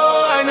know.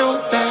 I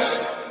know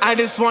that. I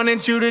just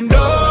wanted you to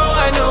know.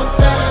 I know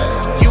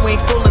that. You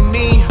ain't fooling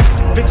me,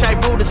 bitch, I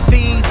rule the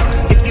seas.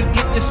 If you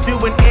get to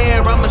spewing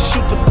air, I'ma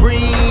shoot the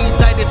breeze.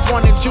 I just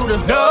wanted you to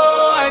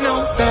know. I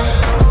know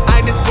that.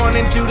 I just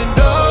wanted you to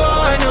know.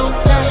 I know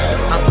that.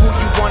 I'm who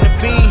you wanna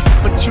be,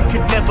 but you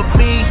could never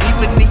be.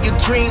 Even in your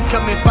dreams,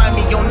 come and find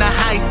me on the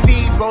high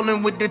seas.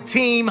 Rolling with the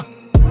team.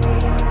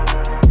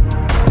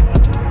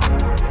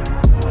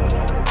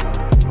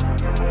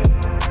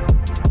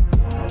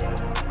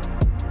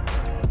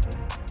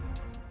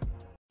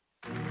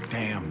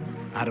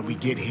 How did we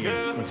get here?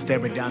 When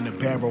staring down the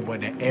barrel where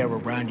the air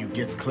around you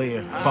gets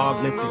clear.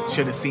 Fog lifted,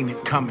 should've seen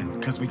it coming.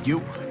 Cause with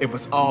you, it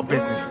was all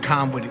business,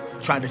 calm with it.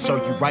 Tried to show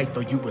you right, though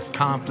you was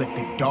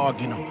conflicted,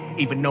 dogging them.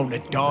 Even though the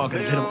dog a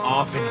little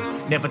off in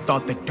him. Never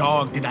thought the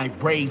dog that I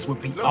raised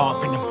would be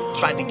off in him.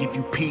 Tried to give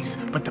you peace,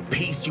 but the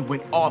peace you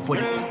went off with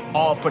it.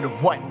 All for the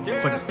what?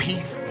 For the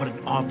peace? What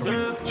an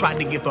offering. Tried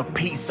to give a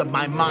piece of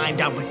my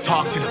mind, I would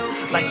talk to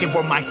them like they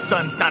were my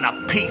sons, not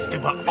a piece, they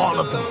were all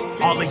of them.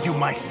 All of you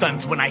my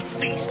sons, when I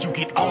feast, you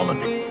get all of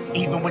it.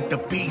 Even with the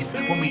beast,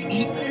 when we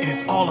eat, it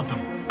is all of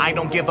them. I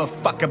don't give a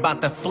fuck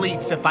about the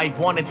fleets. If I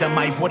wanted them,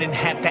 I wouldn't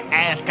have to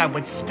ask. I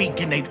would speak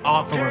and they'd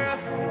offer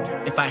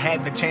them. If I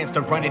had the chance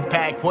to run it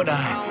back, would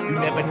I? You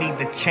never need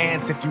the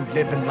chance if you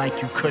living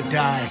like you could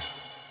die.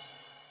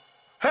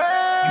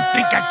 You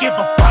think I give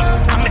a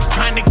fuck? I'm just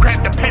trying to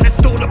grab the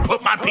pedestal to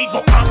put my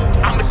people up.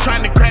 I'm just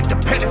trying to grab the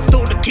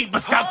pedestal to keep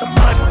us out the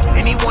mud.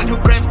 Anyone who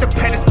grabs the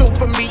pedestal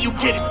from me, you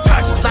get it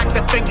touched. Lock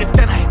the fingers,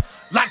 then I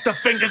lock the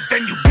fingers,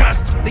 then you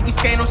dust. Then you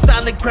stand on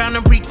solid ground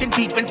and reaching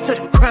deep into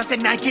the crust.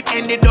 And I can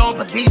end it all,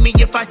 believe me,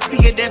 if I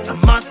see it as a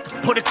must.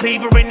 Put a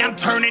cleaver in, I'm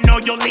turning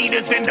all your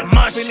leaders into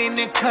mush. Been in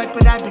the cut,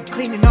 but I've been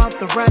cleaning off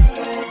the rust.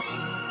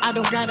 I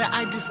don't gotta,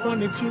 I just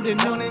wanted you to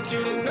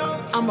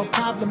know. I'm a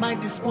problem, I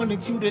just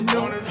wanted you to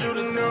know.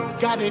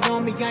 Got it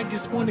on me, I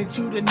just wanted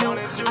you to know.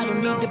 I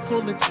don't need to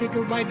pull the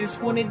trigger, I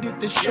just wanted it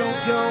to show.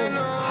 Yo,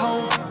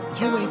 ho,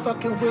 you ain't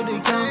fucking with a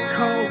young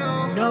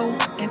code, no.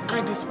 And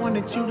I just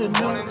wanted you to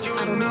know.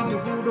 I don't need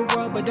to rule the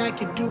world, but I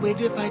could do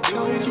it if I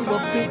chose. You a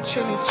bitch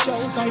and it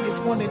shows. I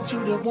just wanted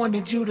you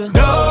to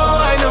know.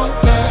 I know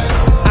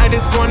that. I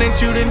just wanted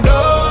you to know.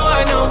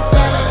 I know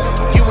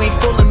that. You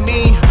ain't fooling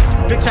me,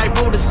 bitch, I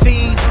rule the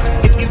seas.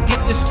 If you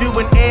get to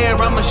spewing air,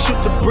 I'ma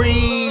shoot the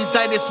breeze.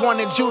 I just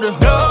wanted you to know.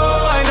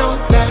 I know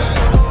that.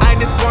 I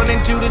just wanted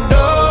you to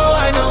know,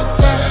 I know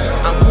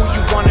that I'm who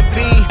you wanna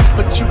be,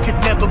 but you could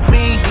never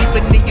be.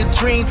 Even in your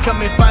dreams,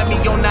 come and find me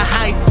on the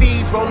high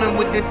seas, rolling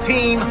with the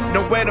team.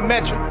 Nowhere to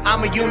measure,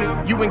 I'm a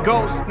unit. You and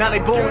ghosts, now they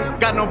booing.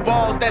 Got no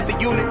balls, that's a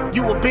unit.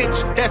 You a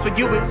bitch, that's what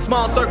you is.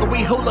 Small circle, we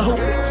hula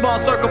hoopin'. Small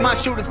circle, my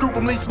shooters group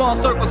them, leave small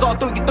circles all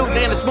through you through.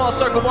 Land a small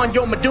circle on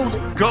your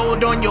medulla.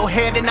 Gold on your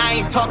head, and I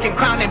ain't talking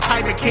crown and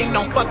pirate king.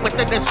 Don't fuck with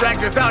the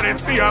distractions out at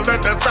sea, I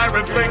let the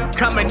sirens sing.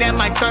 Coming at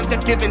my sons,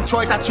 if given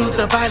choice, I choose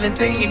the violent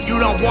thing. And you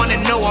don't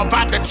wanna know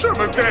about the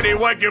tremors, daddy,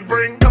 what you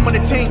bring. Come with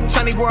a team,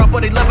 shiny world,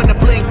 but they loving the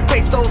bling.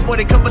 Pesos, boy,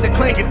 they come for the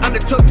cling. Get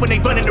undertook when they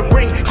run in the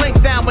ring. Clink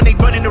sound when they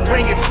run in the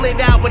ring. It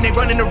slid out when they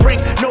run in the ring.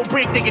 No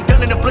break, they get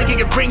done in the blink. It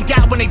get ring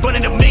out when they run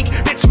in the mink.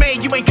 Bitch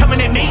made, you ain't coming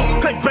at me.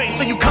 Clickbait,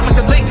 so you come at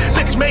the link.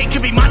 Bitch made,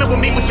 can be mono with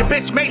me with your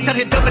bitch mates out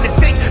here dumping the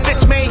sink.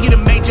 Bitch made, you the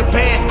major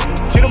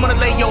bad. You don't wanna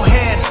lay your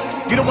head.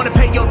 You don't wanna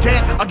pay your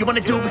debt, all you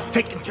wanna do is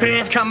take and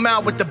stand. Come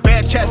out with the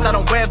bad chest, I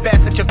don't wear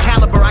vests at your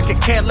caliber, I could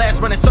care less.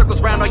 Running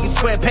circles round all you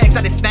square pegs,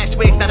 I just snatch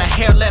wigs, not a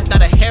hair left,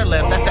 not a hair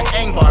left. That's an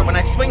ang bar, when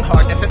I swing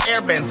hard, that's an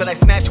airbend. So I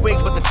snatch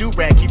wigs with the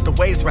do-rag, keep the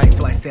waves right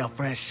so I sail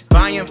fresh.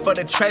 Vying for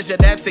the treasure,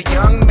 that's a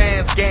young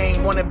man's game.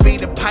 Wanna be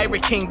the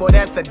pirate king, boy,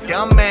 that's a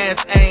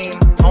dumbass aim.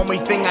 Only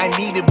thing I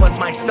needed was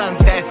my sons,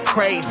 that's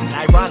crazy.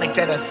 Ironic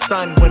that a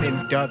son went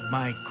and dug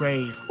my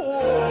grave.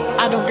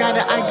 I don't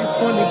gotta, I just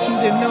wanted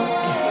you to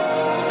know.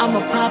 I'm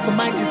a problem,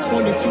 I just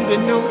wanted you to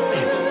know.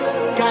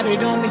 Got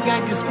it on me, I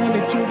just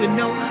wanted you to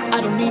know.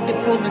 I don't need to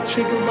pull the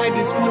trigger, I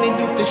just wanted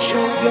it to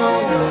show. Yo,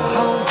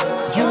 ho,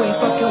 you ain't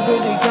fucking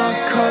with a young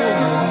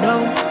code, no.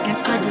 And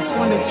I just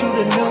wanted you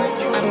to know.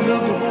 I don't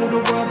need to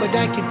rule the world, but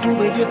I could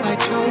do it if I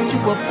chose.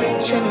 You a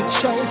bitch and it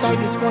shows. I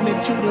just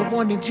wanted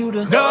you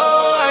to know,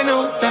 I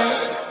know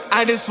that.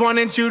 I just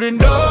wanted you to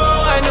know,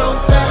 I know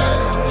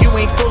that. You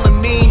ain't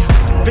fooling me,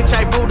 bitch,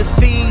 I rule the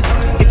seas.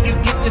 If you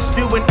get the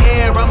spewing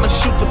air, I'ma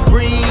shoot the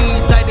breeze.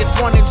 I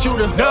just wanted you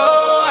to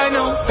know, I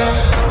know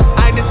that.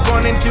 I just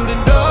wanted you to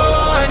know,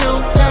 I know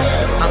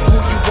that. I'm who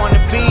you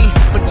wanna be,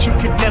 but you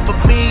could never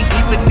be.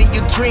 Even in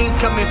your dreams,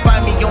 come and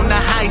find me on the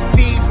high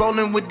seas,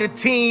 rolling with the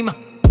team.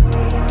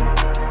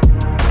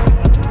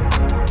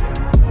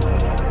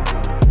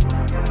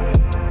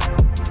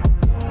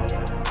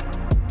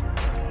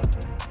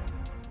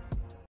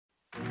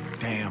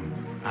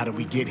 How did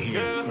we get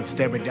here? When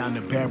staring down the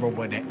barrel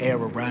where the air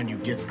around you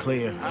gets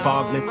clear.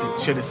 Fog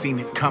lifted, should've seen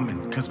it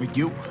coming. Cause with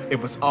you,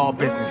 it was all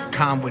business,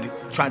 calm with it.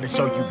 Tried to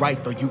show you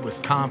right, though you was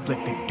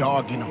conflicted,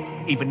 dogging them.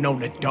 Even though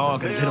the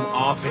dog a little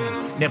off in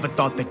him. Never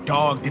thought the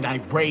dog that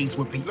I raised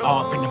would be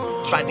off in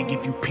him. Tried to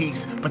give you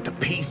peace, but the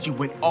peace you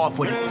went off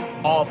with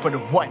it. All for the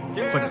what?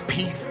 For the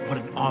peace? What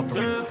an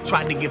offering.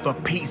 Tried to give a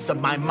piece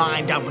of my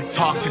mind, I would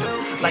talk to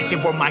them like they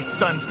were my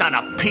sons, not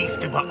a piece,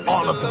 they were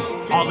all of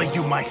them. All of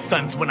you my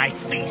sons, when I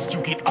feast,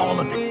 you get all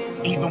of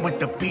it. Even with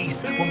the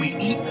beast, when we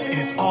eat, it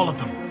is all of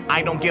them.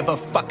 I don't give a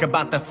fuck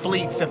about the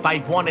fleets. If I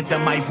wanted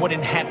them, I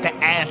wouldn't have to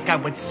ask. I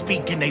would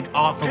speak and they'd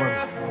offer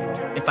them.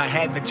 If I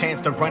had the chance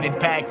to run it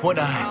back, would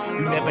I?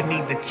 You never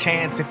need the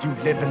chance if you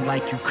living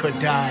like you could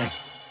die.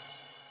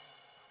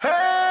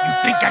 You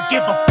think I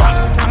give a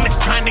fuck? I'm just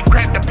trying to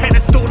grab the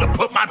pedestal to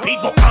put my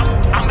people up.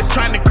 I'm just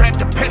trying to grab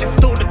the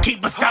pedestal to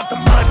keep us out the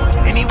mud.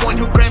 Anyone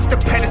who grabs the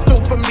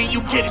pedestal from me,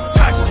 you get it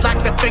touched. Lock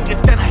the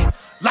fingers, then I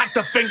lock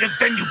the fingers,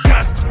 then you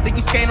dust. Then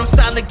you stand on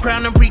solid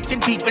ground and reaching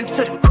deep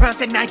into the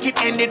crust. And I can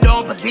end it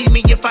all, believe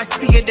me, if I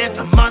see it as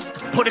a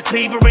must. Put a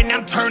cleaver in,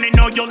 I'm turning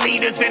all your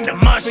leaders into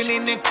mush. Been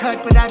in the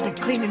cut, but I've been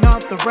cleaning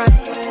off the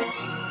rust.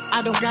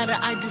 I don't gotta,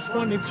 I just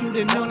wanted you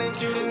to know.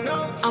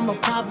 I'm a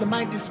problem,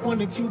 I just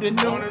wanted you to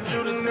know.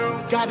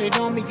 Got it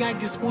on me, I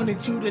just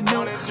wanted you to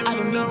know. I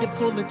don't need to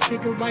pull the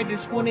trigger, I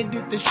just wanted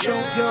it to show.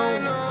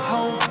 Yo,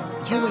 ho,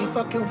 you ain't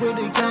fucking with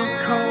a young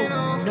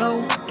code,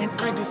 no. And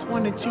I just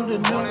wanted you to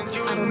know.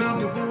 I don't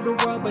need to rule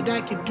the world, but I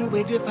could do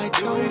it if I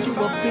chose. You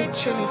a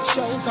bitch and it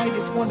shows. I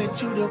just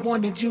wanted you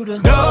to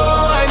know,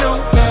 I know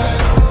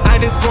that. I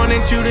just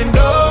wanted you to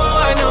know,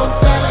 I know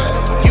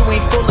that. You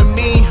ain't fooling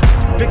me,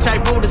 bitch, I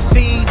rule the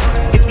seas.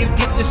 If you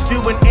get the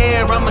spewing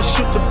air, I'ma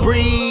shoot the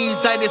breeze.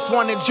 I just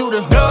wanted you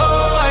to know,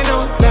 I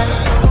know that.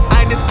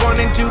 I just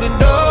wanted you to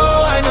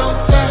know, I know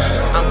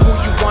that. I'm who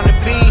you wanna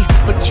be,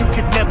 but you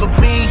could never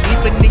be.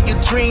 Even in your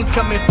dreams,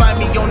 come and find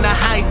me on the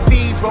high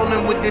seas,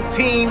 rolling with the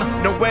team.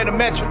 Nowhere to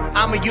measure,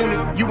 I'm a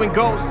unit. You and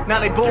ghosts, now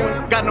they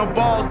booing. Got no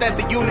balls, that's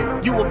a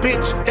unit. You a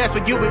bitch, that's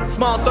what you is.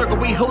 Small circle,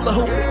 we hula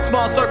hoopin'.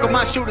 Small circle,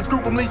 my shooters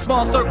group them, leave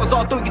small circles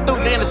all through you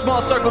through. Land a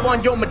small circle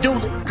on your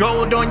medulla.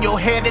 Gold on your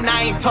head, and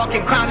I ain't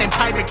talking crown and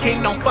pirate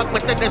king. Don't fuck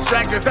with the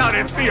distractions out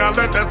at sea, I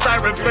let the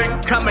sirens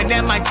sing. Coming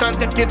at my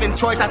sons, if given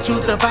choice, I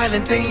choose the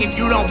violent thing. And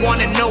you don't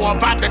wanna know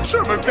about the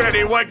tremors,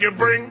 daddy, what you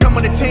bring. Come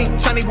with a team,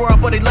 shiny world,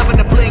 but they loving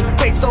the bling.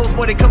 Pesos,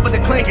 boy, they come for the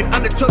cling. Get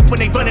undertook when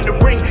they run in the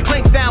ring.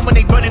 Clink sound when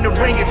they run in the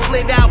ring. It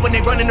slid out when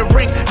they run in the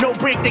ring. No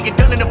break, they get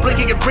done in the blink.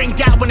 It get ring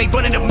out when they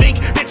run in the mink.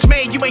 Bitch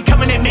made, you ain't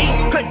coming at me.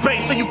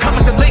 Clickbait, so you come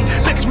at the link.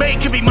 Bitch made,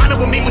 can be mono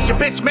with me with your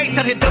bitch mates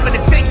out here dumping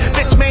the sink.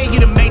 Bitch made, you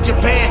the major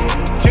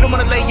bad. You don't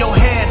wanna lay your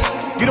head.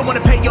 You don't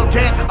wanna pay your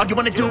debt. All you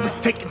wanna do is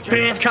taking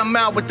stand. Come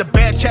out with the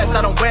bare chest,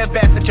 I don't wear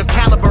vests. At your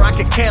caliber, I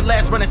could care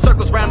less. Running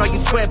circles round all you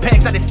square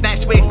pegs. I just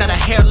snatch wigs, not a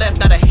hair left,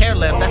 not a hair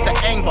left. That's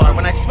an ang bar.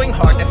 When I swing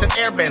hard, that's an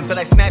airbend. Said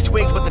I snatch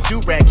wigs with the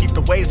do-rag, keep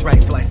the waves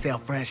right so I sail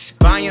fresh.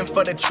 Vying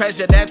for the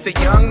treasure, that's a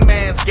young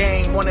man's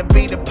game. Wanna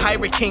be the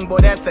pirate king, boy,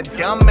 that's a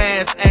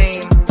dumbass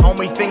aim.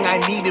 Only thing I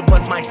needed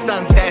was my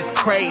sons, that's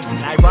crazy.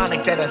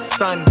 Ironic that a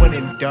son went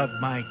and dug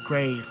my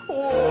grave.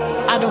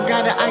 I don't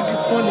gotta, I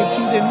just wanted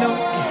you to know.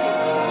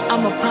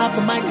 I'm a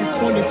problem, I just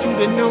wanted you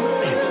to know.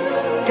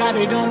 Got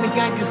it on me,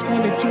 I just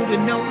wanted you to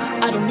know.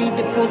 I don't need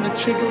to pull the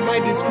trigger, I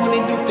just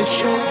wanted it to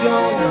show. Yo,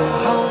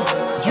 ho,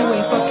 you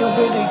ain't fucking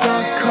with a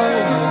young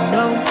code,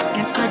 no.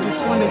 And I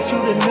just wanted you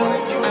to know.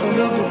 I don't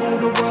need to rule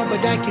the world,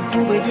 but I could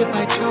do it if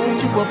I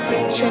chose. You a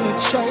bitch and it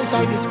shows.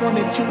 I just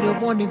wanted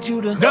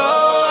you to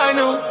know. I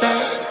know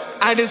that.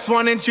 I just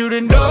wanted you to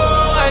know.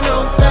 I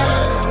know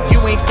that. You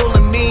ain't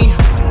fooling me,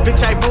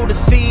 bitch, I rule the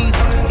seas.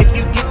 If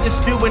you get to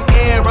spewing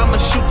air, I'ma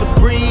shoot the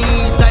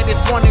breeze. I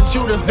just wanted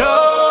you to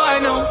know. I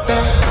know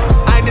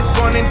that. I just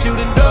wanted you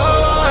to know.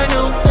 I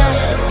know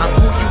that. I'm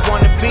who you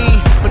wanna be,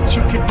 but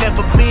you could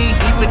never be.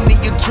 Even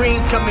in your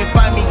dreams, come and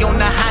find me on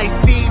the high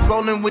seas,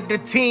 rolling with the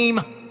team.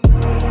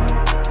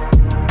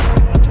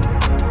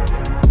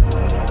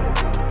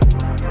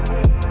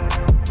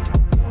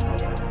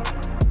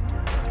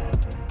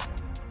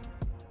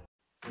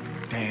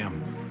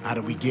 Damn, how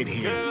did we get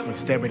here? When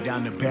staring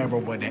down the barrel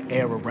where the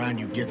air around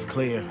you gets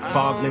clear.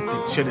 Fog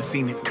lifted, should've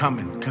seen it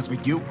coming. Cause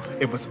with you,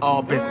 it was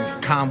all business,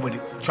 calm with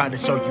it. Tried to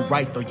show you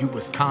right, though you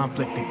was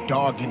conflicted,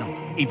 dogging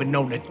them. Even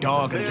though the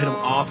dog a little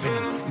off in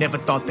him. Never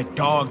thought the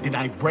dog that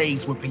I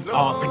raised would be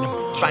off in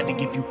him. Tried to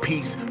give you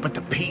peace, but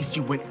the peace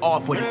you went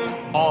off with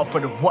it. All for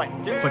the what?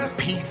 For the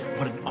peace?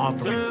 What an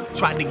offering.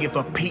 Tried to give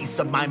a piece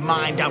of my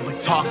mind, I would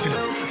talk to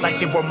them like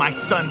they were my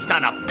sons,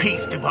 not a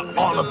piece, they were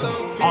all of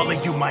them. All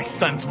of you my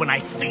sons, when I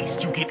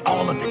feast, you get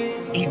all of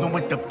it. Even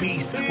with the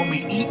beast, when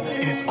we eat,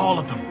 it is all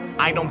of them.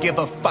 I don't give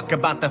a fuck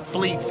about the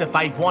fleets. If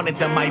I wanted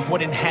them, I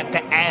wouldn't have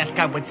to ask,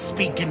 I would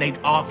speak and they'd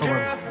offer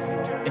them.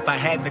 If I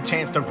had the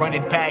chance to run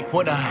it back,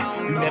 would I?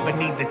 You never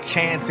need the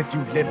chance if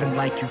you living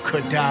like you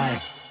could die.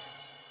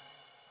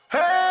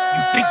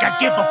 You think I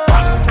give a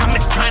fuck? I'm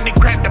just trying to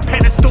grab the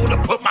pedestal to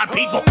put my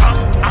people up.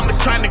 I'm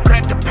just trying to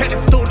grab the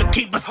pedestal to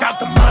keep us out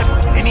the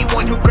mud.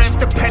 Anyone who grabs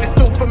the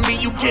pedestal from me,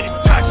 you get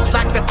it touched.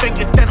 Lock the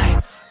fingers, then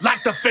I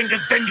lock the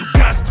fingers, then you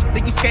dust.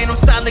 Then you stand on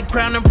solid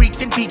ground and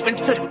reaching deep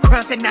into the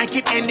crust. And I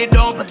can end it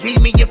all,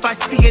 believe me, if I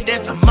see it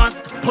as a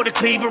must. Put a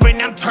cleaver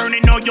in, I'm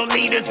turning all your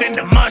leaders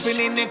into mush. Been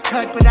in the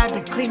cut, but I've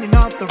been cleaning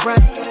off the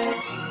rust.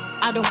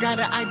 I don't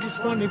gotta, I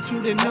just wanted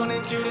you to know.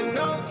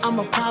 I'm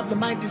a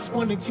problem, I just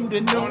wanted you to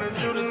know.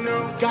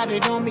 Got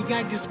it on me,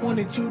 I just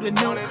wanted you to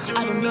know.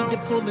 I don't need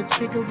to pull the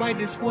trigger, I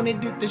just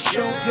wanted it to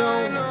show.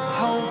 Yo,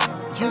 ho,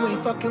 you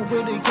ain't fucking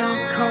with a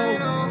young code,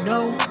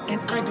 no. And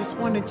I just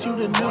wanted you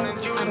to know.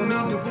 I don't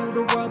need to rule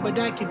the world, but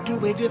I could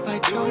do it if I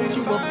chose.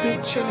 You a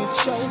bitch and it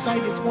shows. I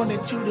just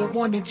wanted you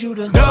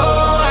to know.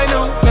 I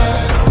know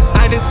that.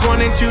 I just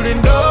wanted you to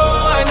know.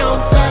 I know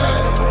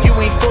that. You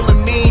ain't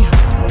fooling me,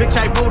 bitch,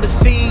 I rule the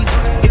seas.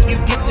 If you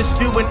get to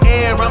spewing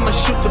air, I'ma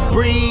shoot the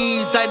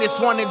breeze. I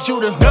just wanted you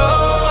to know.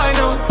 I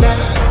know that.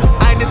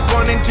 I just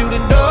wanted you to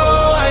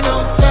know. I know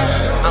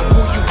that. I'm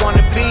who you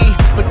wanna be,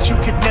 but you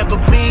could never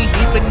be.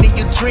 Even in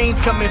your dreams,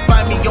 come and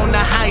find me on the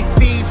high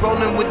seas,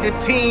 rolling with the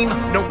team.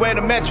 Nowhere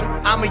to measure,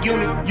 I'm a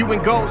unit. You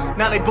and ghosts,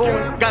 now they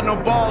booing. Got no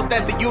balls,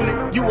 that's a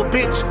unit. You a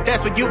bitch,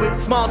 that's what you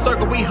is. Small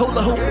circle, we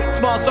hula hoop.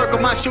 Small circle,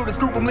 my shooters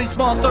group them, leave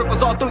small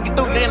circles all through you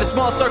through. Land a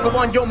small circle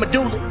on your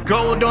medulla.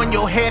 Gold on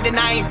your head, and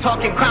I ain't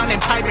talking crown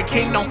and pirate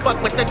king. Don't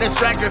fuck with the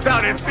distractions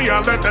out at sea,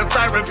 I let the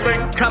sirens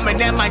sing.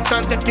 Coming at my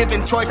sons have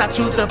given choice, I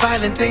choose the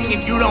violent thing.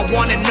 And you don't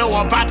wanna know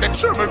about the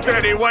tremors,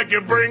 daddy, what you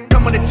bring.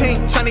 Come with the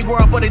team, shiny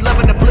world, but they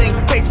loving the bling.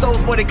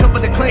 Pesos, boy, they come for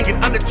the cling.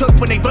 Get undertook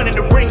when they run in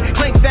the ring.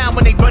 Clink sound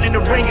when they run in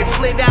the ring. Get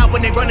slid out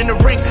when they run in the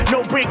ring.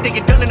 No break, they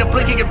get done in the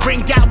blink. And get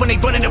ring out when they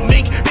run in the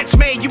mink. Bitch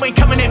made, you ain't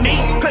coming at me.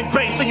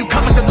 Clickbait, so you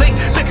come at the link.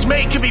 Bitch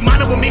made, can be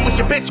mono with me with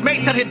your bitch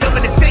mates out here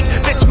dumping the sink.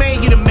 Bitch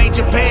made, you done made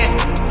your bed.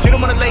 You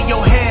don't wanna lay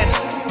your head.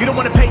 You don't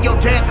wanna pay your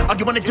debt, all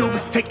you wanna do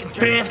is take and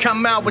stand.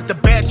 Come out with the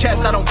bare chest,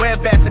 I don't wear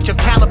vests. At your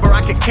caliber,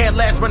 I could care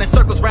less. Running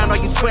circles round all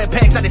you square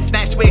pegs. I just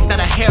snatch wigs, not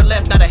a hair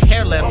left, not a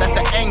hair left. That's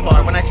an ang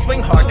bar. When I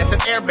swing hard, that's an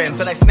airbend.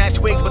 Said I snatch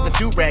wigs with the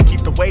do-rag,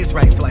 keep the waves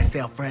right so I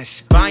sail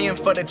fresh. Vying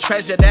for the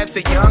treasure, that's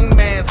a young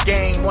man's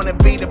game. Wanna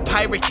be the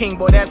pirate king,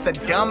 boy, that's a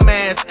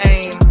dumbass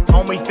aim.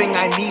 Only thing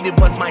I needed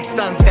was my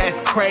sons,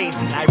 that's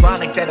crazy.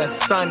 Ironic that a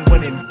son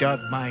went and dug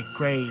my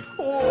grave.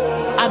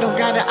 I don't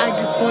gotta, I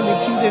just wanted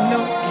you to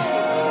know.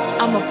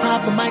 I'm a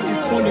problem, I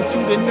just wanted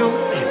you to know.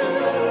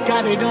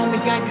 Got it on me,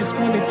 I just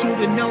wanted you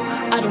to know.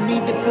 I don't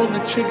need to pull the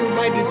trigger,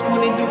 I just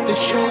wanted it to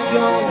show.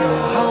 Yo,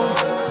 ho,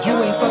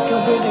 you ain't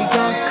fucking with a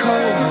young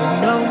code,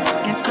 no.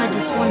 And I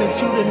just wanted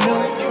you to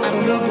know. I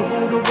don't need to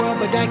rule the world,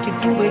 but I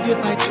could do it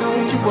if I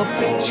chose. You a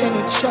bitch and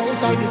it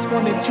shows. I just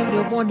wanted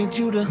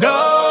you to know.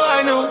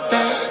 I know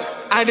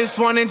that. I just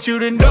wanted you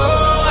to know.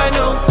 I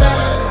know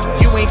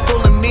that. You ain't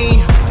fooling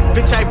me,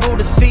 bitch, I rule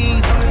the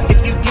seas.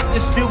 If you get to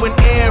spewing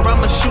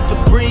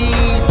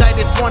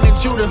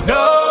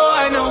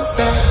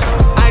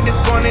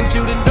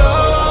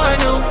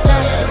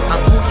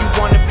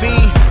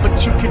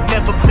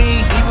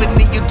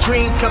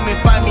dreams, come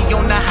and find me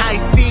on the high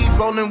seas,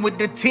 rolling with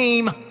the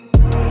team.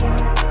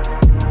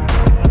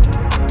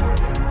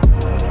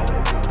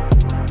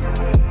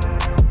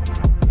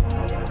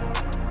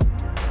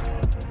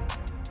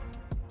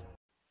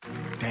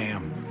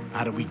 Damn,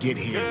 how did we get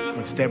here?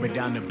 When staring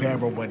down the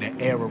barrel where the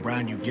air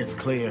around you gets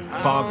clear.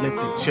 Fog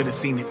lifted, should've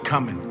seen it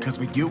coming. Cause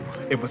with you,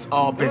 it was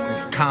all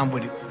business, calm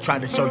with it.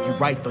 Tried to show you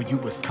right, though you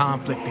was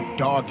conflicted,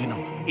 dogging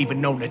them.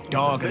 Even though the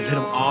dog a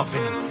little off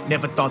in him.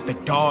 Never thought the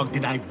dog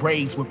that I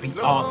raised would be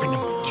off in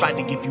him. Tried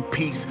to give you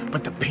peace,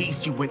 but the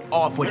peace you went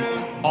off with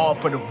it. All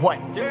for the what?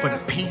 For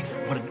the peace?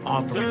 What an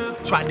offering.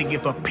 Tried to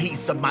give a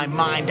piece of my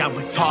mind, I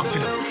would talk to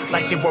them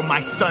like they were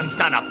my sons,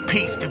 not a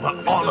piece, they were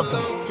all of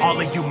them. All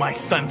of you my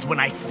sons, when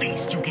I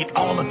feast, you get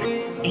all of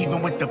it.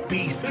 Even with the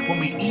beast, when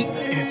we eat,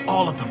 it is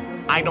all of them.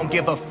 I don't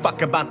give a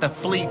fuck about the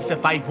fleets.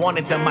 If I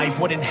wanted them, I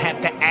wouldn't have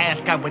to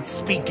ask. I would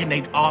speak and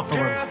they'd offer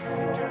them.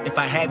 If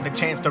I had the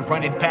chance to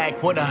run it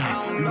back, would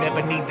I? You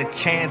never need the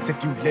chance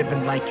if you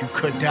living like you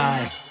could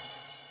die.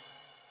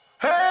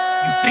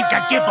 You think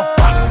I give a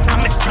fuck?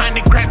 I'm just trying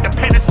to grab the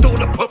pedestal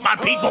to put my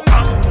people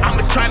up. I'm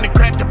just trying to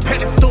grab the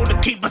pedestal to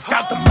keep us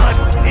out the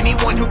mud.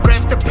 Anyone who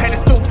grabs the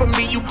pedestal from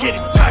me, you get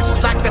it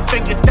touched. Like the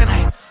fingers, then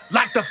I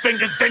lock the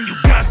fingers, then you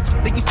gust.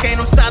 Then you stand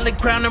on solid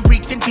ground and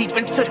reaching deep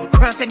into the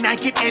crust. And I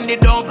can end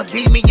it all,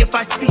 believe me, if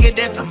I see it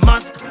as a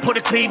must. Put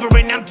a cleaver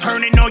in, I'm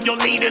turning all your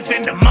leaders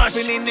into mush.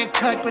 Been in the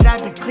cut, but I've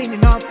been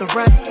cleaning off the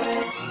rust.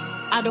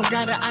 I don't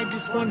gotta, I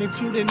just wanted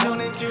you to know.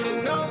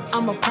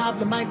 I'm a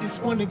problem, I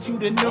just wanted you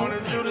to know.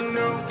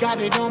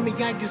 Got it on me,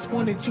 I just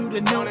wanted you to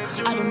know.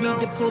 I don't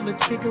need to pull the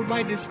trigger,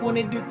 I just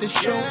wanted it to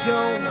show.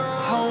 Yo,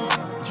 ho,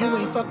 you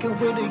ain't fucking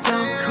with a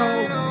young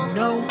code,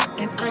 no.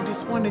 And I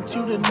just wanted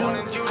you to know.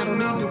 I don't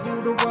need to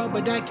rule the world,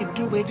 but I could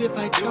do it if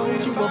I told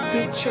you a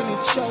bitch and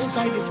it shows.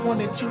 I just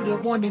wanted you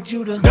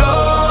to know.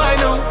 I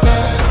know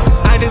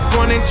that. I just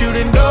wanted you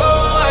to know.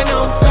 I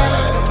know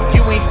that.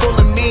 You ain't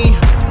fooling me.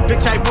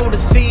 Bitch, I rule the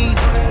seas.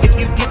 If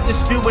you get the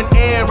spewing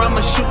air,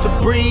 I'ma shoot the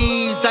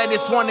breeze. I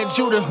just wanted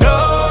you to know,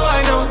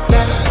 I know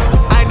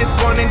that. I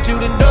just wanted you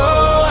to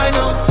know, I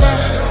know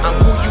that. I'm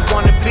who you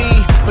wanna be,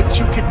 but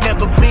you could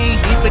never be.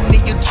 Even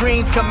in your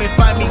dreams, come and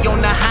find me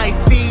on the high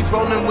seas,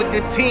 rolling with the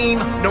team.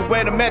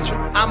 Nowhere to measure,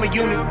 I'm a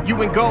unit. You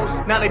and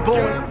ghosts, now they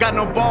booing. Got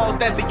no balls,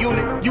 that's a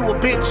unit. You a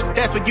bitch,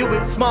 that's what you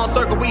is. Small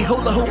circle, we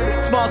hula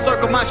hoopin'. Small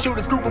circle, my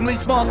shooters group them. Leave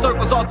small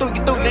circles all through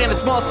you through. Land a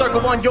small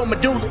circle on your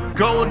medulla.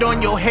 Gold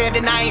on your head,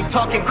 and I ain't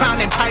talking crown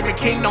and pirate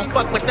king. Don't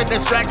fuck with the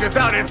distractions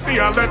out at sea.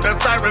 I let the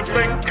sirens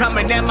sing.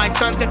 Coming at my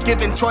sons, if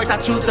given choice, I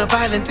choose the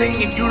violent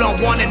thing. And you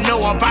don't wanna know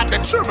about the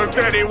tremors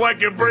that they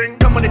what you bring.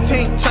 Come on the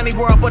team, shiny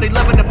world, but they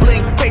loving the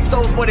bling.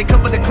 Pesos, boy, they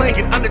come for the cling.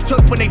 Get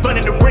undertook when they run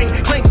in the ring.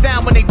 Clink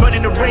sound when they run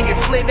in the ring. It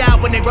slid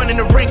out when they run in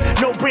the ring.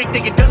 No break, they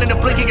get done in the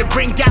blink. It get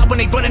ring out when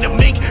they run in the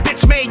mink.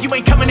 Bitch made, you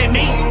ain't coming at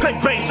me.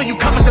 Clickbait, so you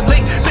come at the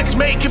link. Bitch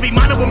made, can be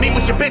mono with me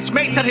with your bitch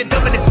mates out here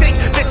dumping the sink.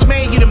 Bitch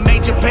made, you the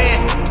major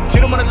bad.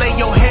 You don't wanna lay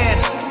your head.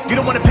 You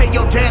don't wanna pay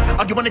your debt,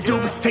 all you wanna do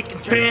is take and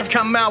stand.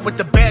 Come out with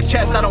the bad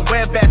chest, I don't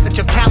wear vests at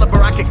your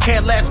caliber. I could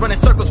care less, running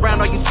circles round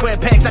all you square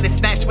pegs. I just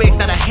snatch wigs,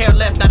 not a hair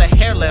left, not a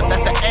hair left.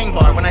 That's an ang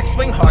bar, when I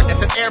swing hard,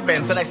 that's an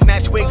airbend. So I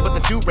snatch wigs with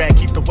the do-rag,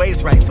 keep the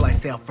waves right so I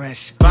sail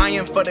fresh.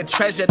 Vying for the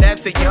treasure,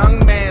 that's a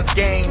young man's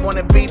game.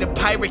 Wanna be the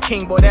pirate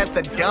king, boy, that's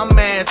a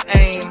dumbass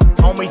aim.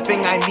 Only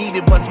thing I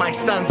needed was my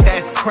sons,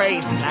 that's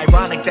crazy.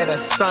 Ironic that a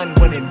son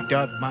went and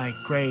dug my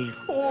grave.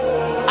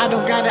 I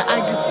don't gotta, I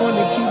just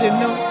wanted you to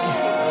know.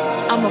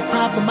 I'm a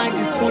problem, I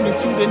just wanted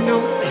you to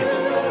know.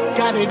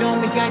 Got it on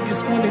me, I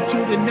just wanted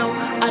you to know.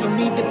 I don't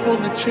need to pull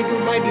the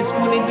trigger, I just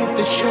wanted it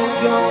to show.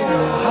 Yo,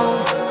 ho,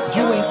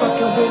 you ain't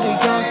fucking with a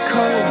young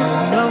code,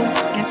 no.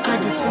 And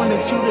I just wanted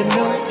you to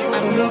know.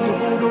 I don't need to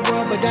rule the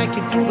world, but I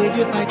could do it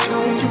if I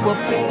chose. You a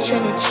bitch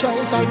and it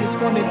shows. I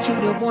just wanted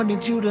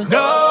you to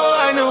know,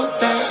 I know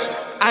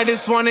that. I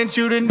just wanted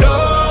you to know,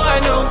 I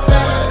know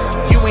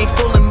that. You ain't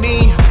fooling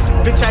me,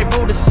 bitch, I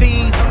rule the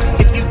seas.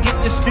 If you get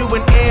the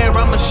spewing air,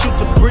 I'ma shoot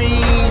the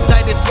breeze.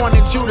 I just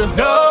wanted you to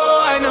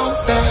know, I know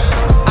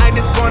that. I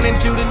just wanted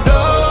you to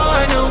know,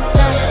 I know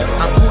that.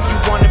 I'm who you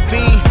wanna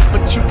be,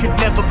 but you could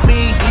never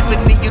be. Even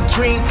in your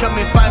dreams, come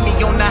and find me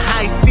on the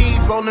high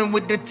seas, rolling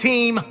with the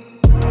team.